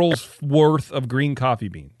barrel's worth of green coffee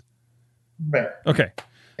beans. Right. Okay.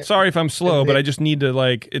 Sorry if I'm slow, but I just need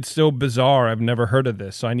to, it's so bizarre. I've never heard of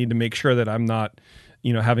this, so I need to make sure that I'm not,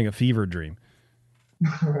 having a fever dream.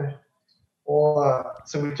 Right. Well,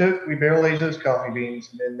 so we barrel aged those coffee beans,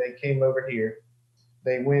 and then they came over here.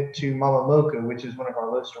 They went to Mama Mocha, which is one of our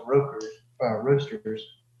local roasters.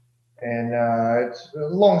 And it's a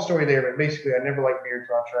long story there, but basically I never liked beer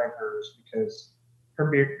till I tried hers, because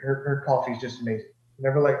her coffee is just amazing.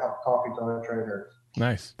 Never liked hot coffee till I tried hers.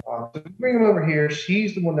 Nice. So we bring them over here.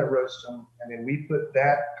 She's the one that roasts them, and then we put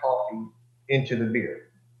that coffee into the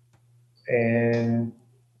beer. And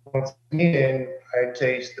once again, I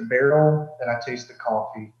taste the barrel and I taste the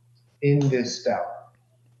coffee in this stout.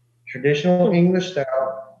 Traditional English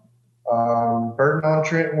stout,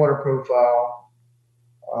 Burton-on-Trent water profile,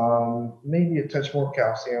 maybe a touch more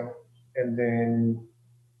calcium, and then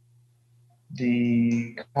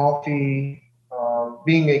the coffee,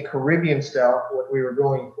 being a Caribbean stout, what we were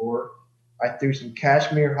going for, I threw some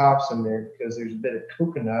cashmere hops in there because there's a bit of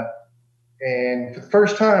coconut. And for the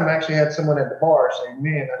first time, I actually had someone at the bar say,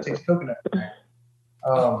 "Man, I taste coconut."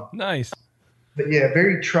 Nice. But yeah,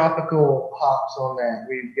 very tropical hops on that.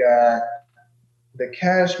 We've got the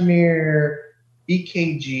cashmere,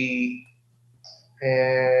 EKG,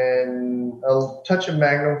 and a touch of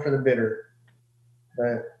Magnum for the bitter.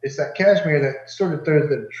 But it's that cashmere that sort of throws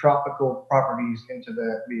the tropical properties into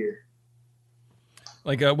that beer.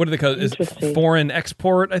 What do they call it? Is foreign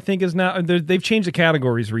export, I think, is now. They've changed the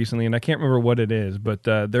categories recently, and I can't remember what it is. But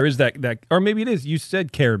there is that, or maybe it is. You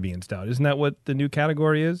said Caribbean stout. Isn't that what the new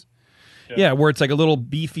category is? Yeah, where it's like a little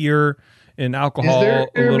beefier in alcohol. Is there a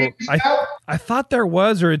Caribbean stout? I thought there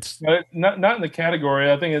was, or it's not in the category.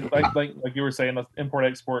 I think it's like you were saying, import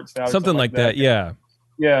export stout. Something like that. Yeah.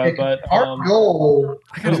 Yeah, but our goal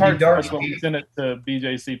it's hard for us when we send it to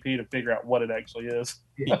BJCP to figure out what it actually is.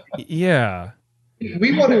 Yeah.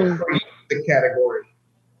 We want to create the category.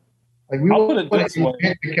 I'll put it this way.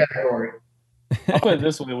 The category. I'll put it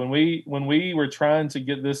this way: when we were trying to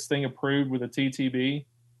get this thing approved with a TTB,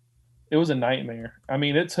 it was a nightmare. I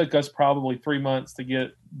mean, it took us probably 3 months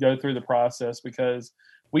to go through the process, because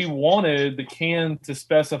we wanted the can to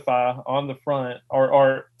specify on the front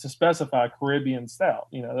or to specify Caribbean stout.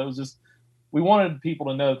 That was just, we wanted people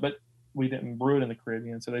to know, but we didn't brew it in the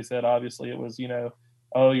Caribbean. So they said, obviously it was,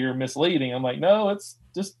 oh, you're misleading. I'm like, no, it's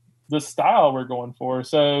just the style we're going for.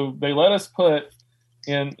 So they let us put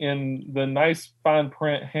in the nice fine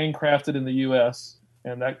print, handcrafted in the U.S.,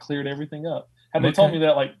 and that cleared everything up. Had they told me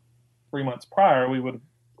that 3 months prior, we would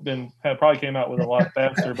have probably came out with a lot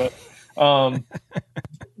faster, but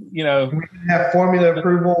we didn't have formula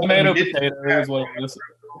approval. Tomato potato is what it is.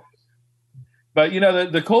 But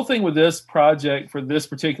the cool thing with this project for this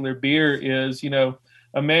particular beer is,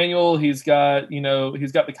 Emmanuel, he's got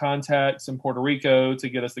the contacts in Puerto Rico to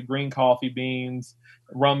get us the green coffee beans,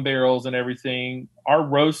 rum barrels, and everything. Our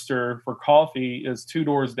roaster for coffee is 2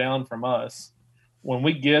 doors down from us. When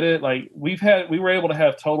we get it, we were able to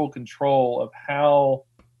have total control of how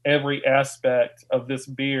every aspect of this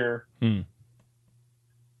beer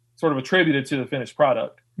sort of attributed to the finished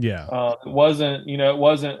product. Yeah. It wasn't,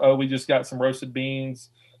 oh, we just got some roasted beans.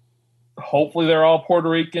 Hopefully they're all Puerto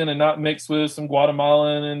Rican and not mixed with some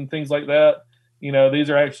Guatemalan and things like that.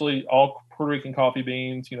 These are actually all Puerto Rican coffee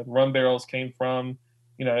beans. The rum barrels came from,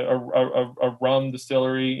 a rum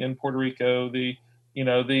distillery in Puerto Rico.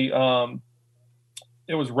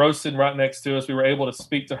 It was roasted right next to us. We were able to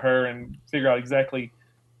speak to her and figure out exactly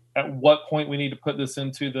at what point we need to put this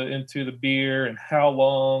into the beer and how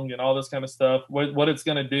long and all this kind of stuff, what it's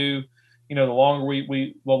going to do, the longer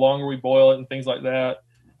we boil it and things like that,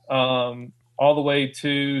 all the way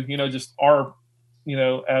to, just our,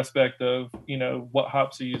 aspect of, what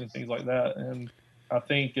hops to use and things like that. And I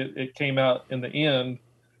think it came out in the end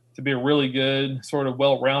to be a really good sort of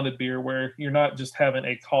well-rounded beer where you're not just having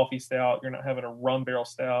a coffee stout, you're not having a rum barrel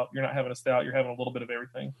stout, you're not having a stout, you're having a little bit of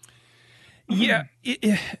everything. Yeah.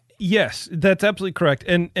 Yes, that's absolutely correct.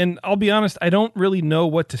 And I'll be honest, I don't really know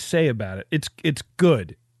what to say about it. It's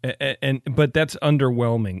good, but that's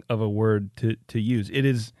underwhelming of a word to use. It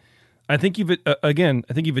is. I think you've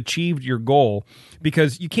achieved your goal,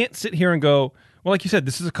 because you can't sit here and go, well, like you said,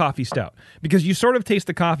 this is a coffee stout, because you sort of taste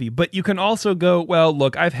the coffee, but you can also go, well,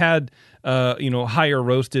 look, I've had higher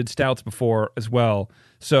roasted stouts before as well,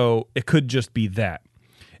 so it could just be that.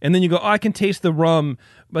 And then you go, oh, I can taste the rum.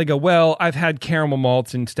 I go, well, I've had caramel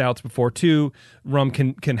malts in stouts before too. Rum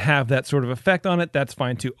can have that sort of effect on it. That's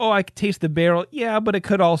fine too. Oh, I can taste the barrel. Yeah, but it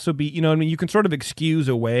could also be, what I mean? You can sort of excuse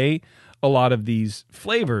away a lot of these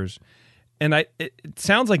flavors. And it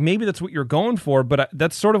sounds like maybe that's what you're going for, but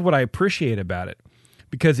that's sort of what I appreciate about it.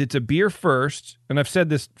 Because it's a beer first, and I've said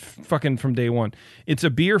this fucking from day one, it's a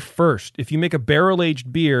beer first. If you make a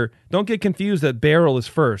barrel-aged beer, don't get confused that barrel is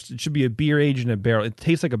first. It should be a beer aged in a barrel. It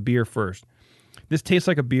tastes like a beer first. This tastes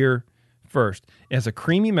like a beer first. It has a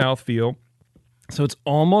creamy mouthfeel, so it's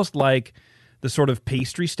almost like the sort of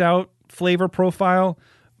pastry stout flavor profile,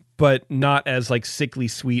 but not as like sickly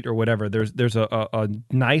sweet or whatever. There's a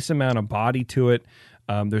nice amount of body to it.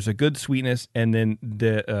 There's a good sweetness, and then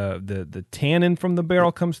the tannin from the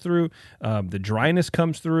barrel comes through, the dryness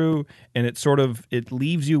comes through, and it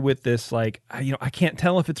leaves you with this like, I can't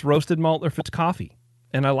tell if it's roasted malt or if it's coffee,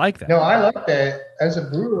 and I like that. No, I like that. As a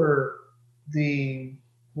brewer,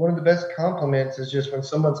 one of the best compliments is just when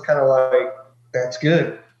someone's kind of like, "That's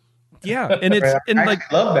good." Yeah, and I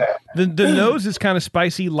love that. The nose is kind of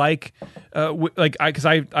spicy, because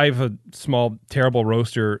I have a small terrible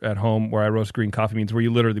roaster at home where I roast green coffee beans, where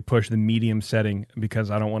you literally push the medium setting because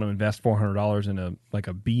I don't want to invest $400 in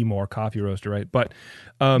a B more coffee roaster, right? But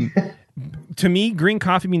to me, green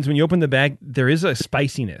coffee beans, when you open the bag, there is a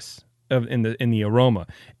spiciness in the aroma,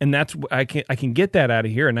 and that's I can get that out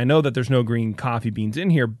of here. And I know that there's no green coffee beans in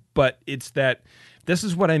here, but it's that this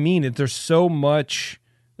is what I mean. There's so much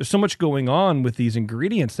going on with these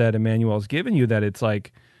ingredients that Emmanuel's given you that it's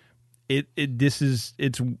like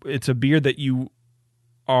it's a beer that you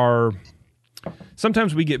are.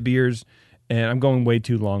 Sometimes we get beers, and I'm going way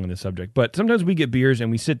too long on this subject, but sometimes we get beers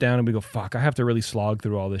and we sit down and we go, fuck, I have to really slog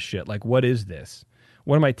through all this shit. Like, what is this?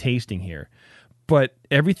 What am I tasting here? But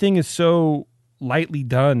everything is so lightly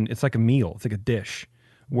done. It's like a meal. It's like a dish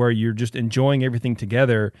where you're just enjoying everything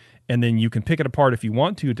together, and then you can pick it apart if you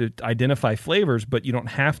want to identify flavors, but you don't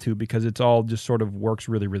have to, because it's all just sort of works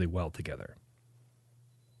really, really well together.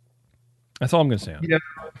 That's all I'm going to say on it.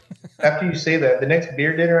 After you say that, the next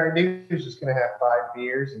beer dinner I do is just going to have 5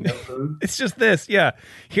 beers and no food. It's just this, yeah.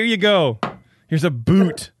 Here you go. Here's a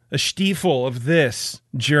boot, a stiefel of this,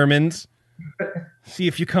 Germans. See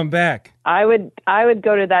if you come back. I would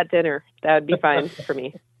go to that dinner. That would be fine for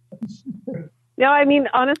me. No, I mean,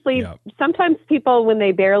 honestly, sometimes people, when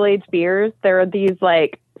they barrel age beers, there are these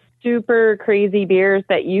like super crazy beers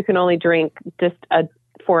that you can only drink just a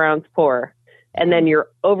 4-ounce pour, and then you're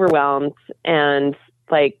overwhelmed. And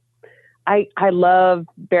like, I love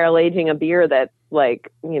barrel aging a beer that's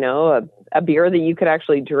like, a beer that you could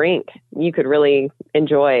actually drink, you could really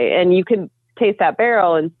enjoy, and you can taste that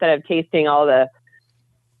barrel instead of tasting all the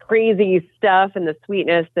crazy stuff and the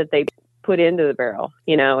sweetness that they put into the barrel.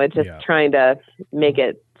 It's just trying to make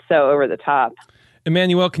it so over the top.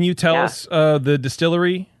 Emmanuel, can you tell us the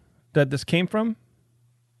distillery that this came from?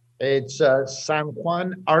 It's San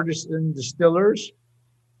Juan Artisan Distillers.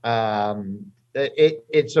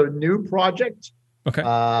 It's a new project. Okay.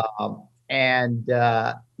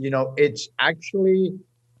 It's actually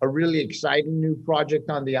a really exciting new project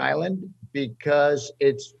on the island, because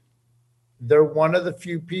they're one of the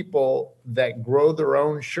few people that grow their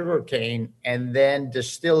own sugarcane and then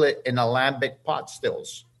distill it in alembic pot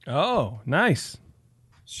stills. Oh, nice.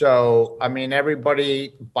 So, I mean,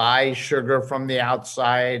 everybody buys sugar from the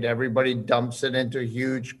outside. Everybody dumps it into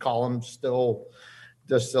huge column still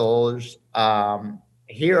distillers.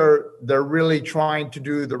 Here, they're really trying to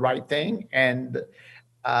do the right thing. And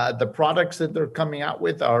the products that they're coming out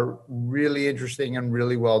with are really interesting and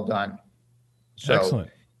really well done. So excellent.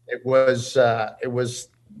 It was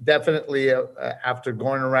definitely after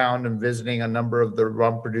going around and visiting a number of the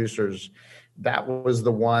rum producers, that was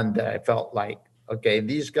the one that I felt like okay,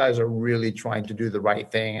 these guys are really trying to do the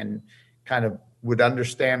right thing and kind of would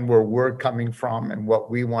understand where we're coming from and what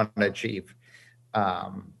we want to achieve.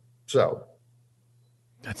 So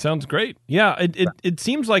that sounds great. Yeah, it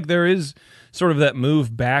seems like there is sort of that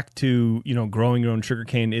move back to, growing your own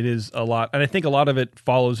sugarcane. It is a lot, and I think a lot of it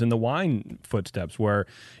follows in the wine footsteps, where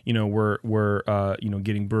we're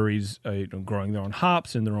getting breweries growing their own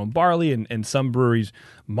hops and their own barley, and some breweries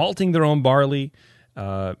malting their own barley,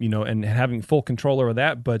 and having full control over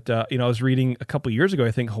that. But I was reading a couple of years ago,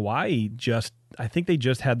 I think Hawaii they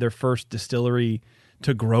just had their first distillery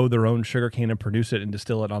to grow their own sugarcane and produce it and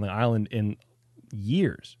distill it on the island in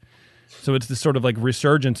years. So it's this sort of like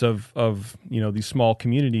resurgence of these small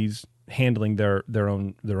communities handling their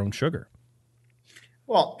own sugar.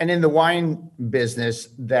 Well, and in the wine business,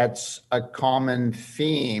 that's a common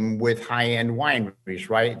theme with high-end wineries,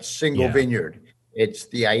 right? Single vineyard. It's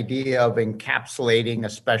the idea of encapsulating a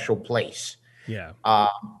special place. Yeah.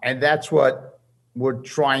 And that's what we're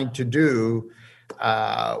trying to do.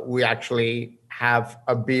 We actually have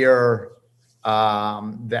a beer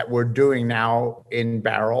that we're doing now in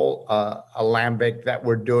barrel, a lambic that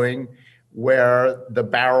we're doing, where the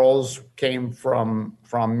barrels came from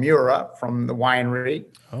Mura, from the winery,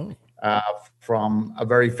 from a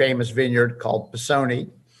very famous vineyard called Pisoni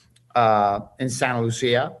in Santa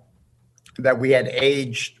Lucia, that we had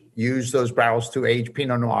used those barrels to age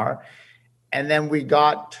Pinot Noir. And then we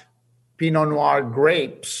got Pinot Noir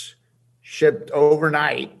grapes shipped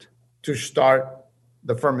overnight to start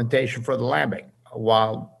the fermentation for the lambic,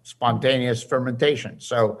 while spontaneous fermentation.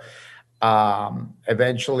 So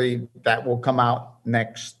eventually that will come out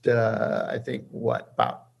next, I think,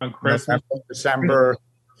 about on Christmas, November, December.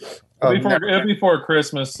 It'll be for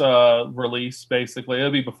Christmas release, basically.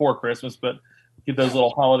 It'll be before Christmas, but get those little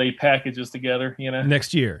holiday packages together,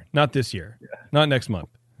 Next year, not this year, not next month.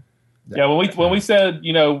 Yeah, when we said,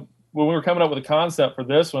 when we were coming up with a concept for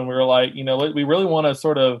this one, we were like, we really want to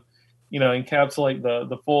sort of, encapsulate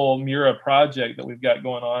the full Mura project that we've got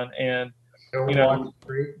going on. And,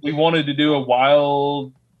 we wanted to do a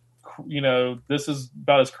wild, this is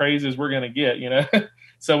about as crazy as we're going to get,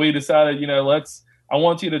 So we decided, I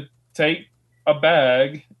want you to take a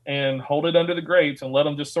bag and hold it under the grapes and let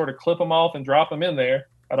them just sort of clip them off and drop them in there.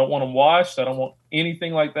 I don't want them washed. I don't want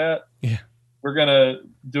anything like that. Yeah. We're going to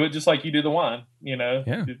do it just like you do the wine,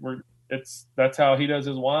 Yeah. That's how he does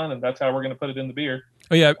his wine, and that's how we're going to put it in the beer.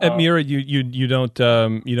 Oh yeah, at Mura you don't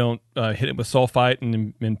hit it with sulfite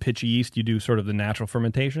and pitch yeast. You do sort of the natural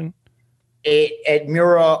fermentation. At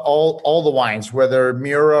Mura, all the wines, whether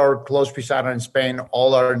Mura or Clos Pisano in Spain,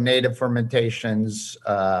 all are native fermentations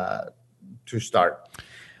to start,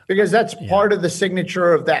 because that's part of the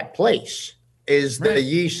signature of that place is the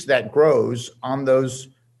yeast that grows on those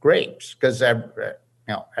grapes. Because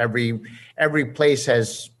every place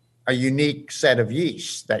has a unique set of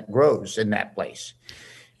yeast that grows in that place.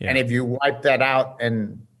 Yeah. And if you wipe that out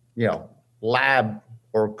and, lab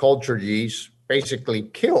or cultured yeast basically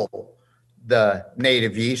kill the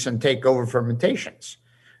native yeast and take over fermentations.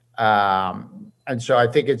 And so I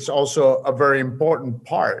think it's also a very important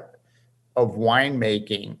part of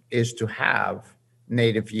winemaking is to have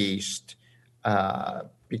native yeast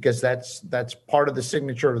because that's part of the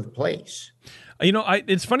signature of the place.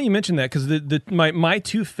 It's funny you mentioned that because my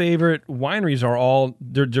two favorite wineries are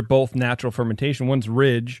they're both natural fermentation. One's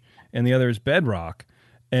Ridge and the other is Bedrock,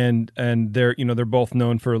 and they're both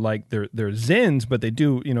known for like their zins, but they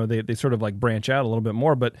do they sort of like branch out a little bit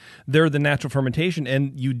more. But they're the natural fermentation,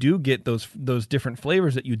 and you do get those different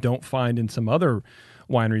flavors that you don't find in some other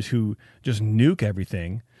wineries who just nuke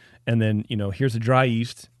everything, and then here's a dry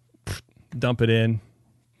yeast, dump it in,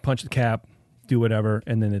 punch the cap, do whatever,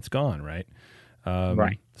 and then it's gone, right?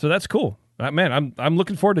 Right. So that's cool, man. I'm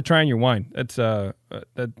looking forward to trying your wine. That's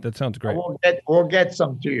that sounds great. We'll get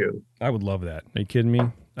some to you. I would love that. Are you kidding me?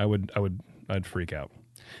 I'd freak out.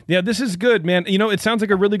 Yeah, this is good, man. It sounds like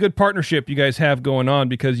a really good partnership you guys have going on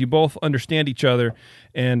because you both understand each other,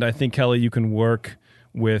 and I think Kelly, you can work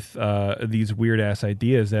with these weird ass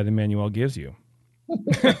ideas that Emmanuel gives you.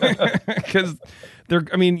 Because they're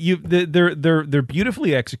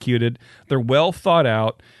beautifully executed. They're well thought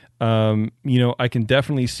out. I can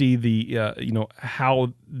definitely see the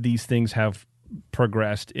how these things have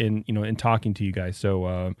progressed in talking to you guys.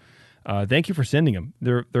 So thank you for sending them.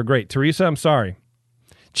 They're great. Teresa, I'm sorry.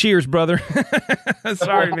 Cheers, brother.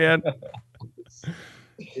 Sorry, man.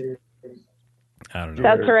 I don't know.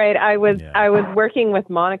 That's right. I was working with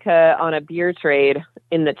Monica on a beer trade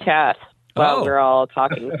in the chat while we're all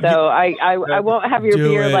talking. So I won't have your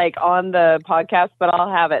beer like on the podcast, but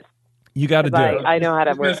I'll have it. You got to do it. I know how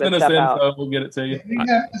to work this stuff out. We'll get it to you. If we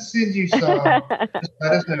have to send you some, just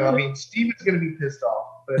let us know. I mean, Steven's going to be pissed off,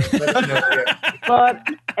 but let us know. Well,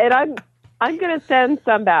 and I'm going to send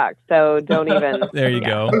some back, so don't even. There you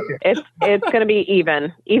go. Okay. It's going to be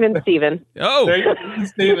even Steven. Oh, there you go,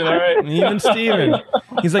 Steven. All right, even Steven.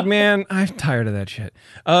 He's like, man, I'm tired of that shit.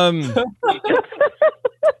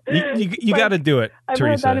 You got to do it, I've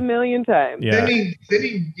Teresa. heard that a million times. Yeah.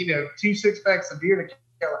 Sending 2 6-packs of beer to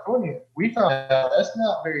California, we found out that's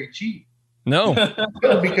not very cheap. No.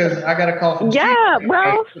 Because I got a call from Yeah, Steve.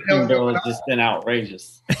 well, it's just been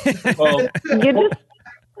outrageous. Well, you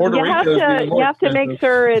have to make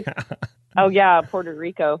sure it's. Oh yeah, Puerto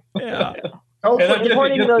Rico. Yeah.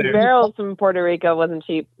 Importing those barrels from Puerto Rico wasn't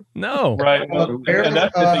cheap. No. Right. Barrels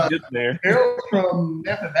from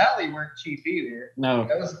Napa Valley weren't cheap either. No.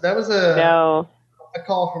 That was a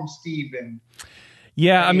call from Steve. And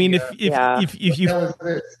yeah, I mean, if you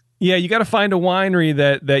you got to find a winery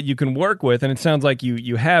that you can work with, and it sounds like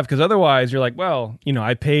you have, because otherwise you're like, well,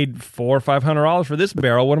 I paid $400 or $500 for this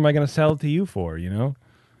barrel. What am I going to sell it to you for?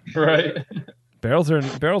 Right. Barrels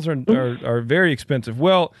are very expensive.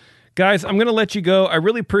 Well, guys, I'm going to let you go. I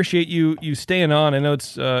really appreciate you staying on. I know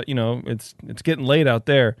it's it's getting late out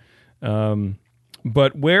there.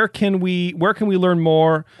 But where can we learn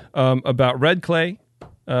more about Red Clay?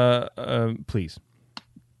 Please.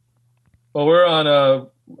 Well, we're on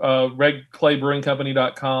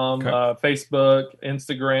redclaybrewingcompany.com, Facebook,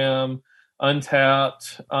 Instagram,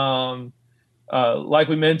 Untapped. Like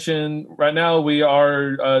we mentioned, right now we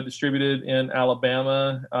are distributed in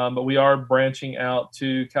Alabama, but we are branching out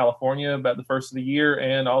to California about the first of the year,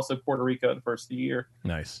 and also Puerto Rico the first of the year.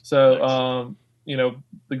 Nice. So,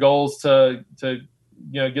 the goal is to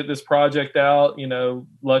get this project out.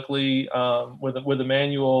 Luckily, with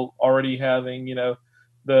Emmanuel already having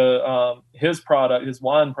his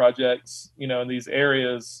wine projects, in these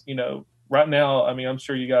areas, right now. I mean, I'm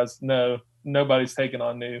sure you guys know nobody's taking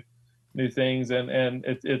on new things, and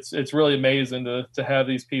it's really amazing to have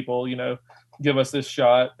these people give us this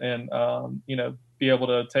shot and be able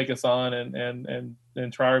to take us on and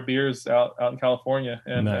try our beers out in California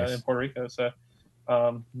and nice. In Puerto Rico. So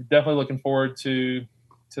definitely looking forward to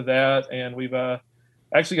that, and we've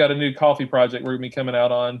actually got a new coffee project we're gonna be coming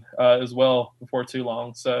out on as well before too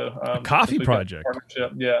long. So a coffee project,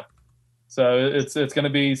 yeah. So it's going to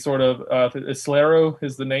be sort of Islero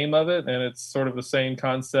is the name of it, and it's sort of the same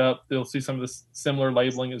concept. You'll see some of the similar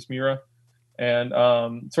labeling as Mura, and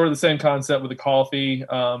sort of the same concept with the coffee.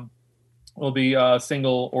 Will be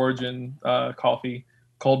single origin coffee,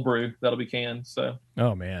 cold brew that'll be canned. So.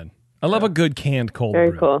 Oh man, I love a good canned cold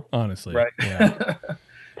Very brew. Cool. Honestly, right? Yeah.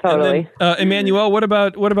 Totally. Then, Emmanuel, what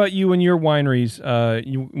about you and your wineries?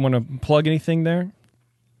 You want to plug anything there?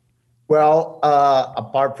 Well,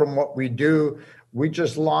 apart from what we do, we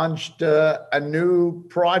just launched a new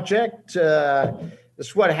project. This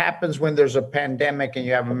is what happens when there's a pandemic and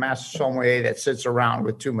you have a master sommelier that sits around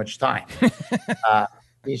with too much time.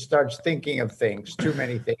 He starts thinking of things, too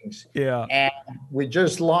many things. Yeah. And we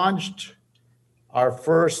just launched our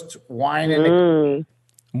first wine in a can.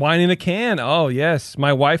 Wine in a can. Oh, yes.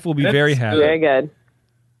 My wife will be very happy. Very good.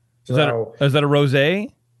 Is that a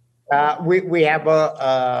rosé? We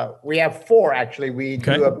have four actually. We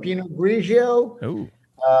do a Pinot Grigio,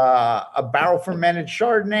 a barrel fermented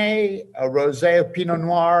Chardonnay, a rosé of Pinot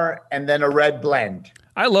Noir, and then a red blend.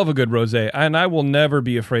 I love a good rosé, and I will never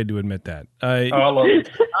be afraid to admit that. I love it.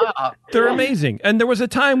 They're amazing. And there was a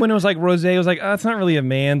time when it was like rosé. It was like, it's not really a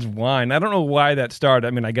man's wine. I don't know why that started.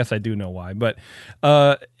 I mean, I guess I do know why, but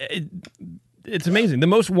it's amazing. The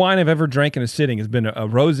most wine I've ever drank in a sitting has been a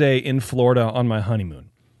rosé in Florida on my honeymoon.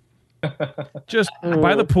 Just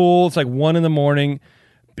by the pool. It's like 1 a.m.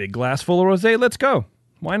 Big glass full of rosé. Let's go.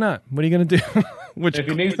 Why not? What are you going to do? If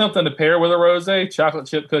you need something to pair with a rosé, chocolate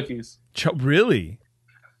chip cookies. Really?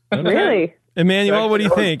 Okay. Really? Emmanuel, what do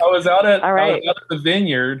you think? I was out at the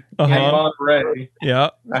vineyard in Monterey. Yeah.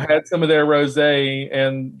 I had some of their rosé,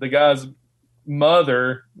 and the guy's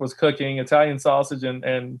mother was cooking Italian sausage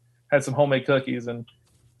and had some homemade cookies. And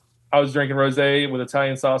I was drinking rosé with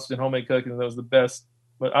Italian sausage and homemade cookies, and it was the best.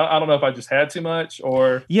 But I don't know if I just had too much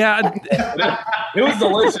or... Yeah. It was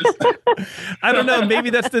delicious. I don't know.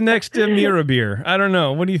 Maybe that's the next Mira beer. I don't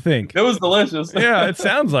know. What do you think? It was delicious. Yeah, it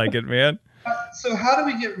sounds like it, man. So how do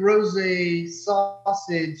we get rosé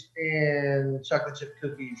sausage and chocolate chip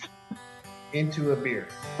cookies into a beer?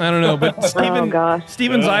 I don't know, but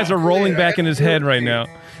Steven's eyes are rolling back in his head right now.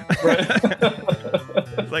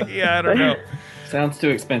 It's like, I don't know. Sounds too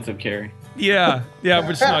expensive, Carrie. Yeah, but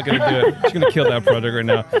she's not going to do it. She's going to kill that project right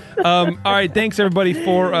now. All right, thanks everybody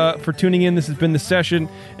for tuning in. This has been The Session,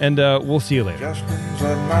 and we'll see you later. Justin's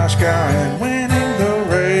a nice guy and winning the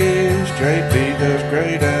race. JP does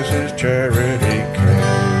great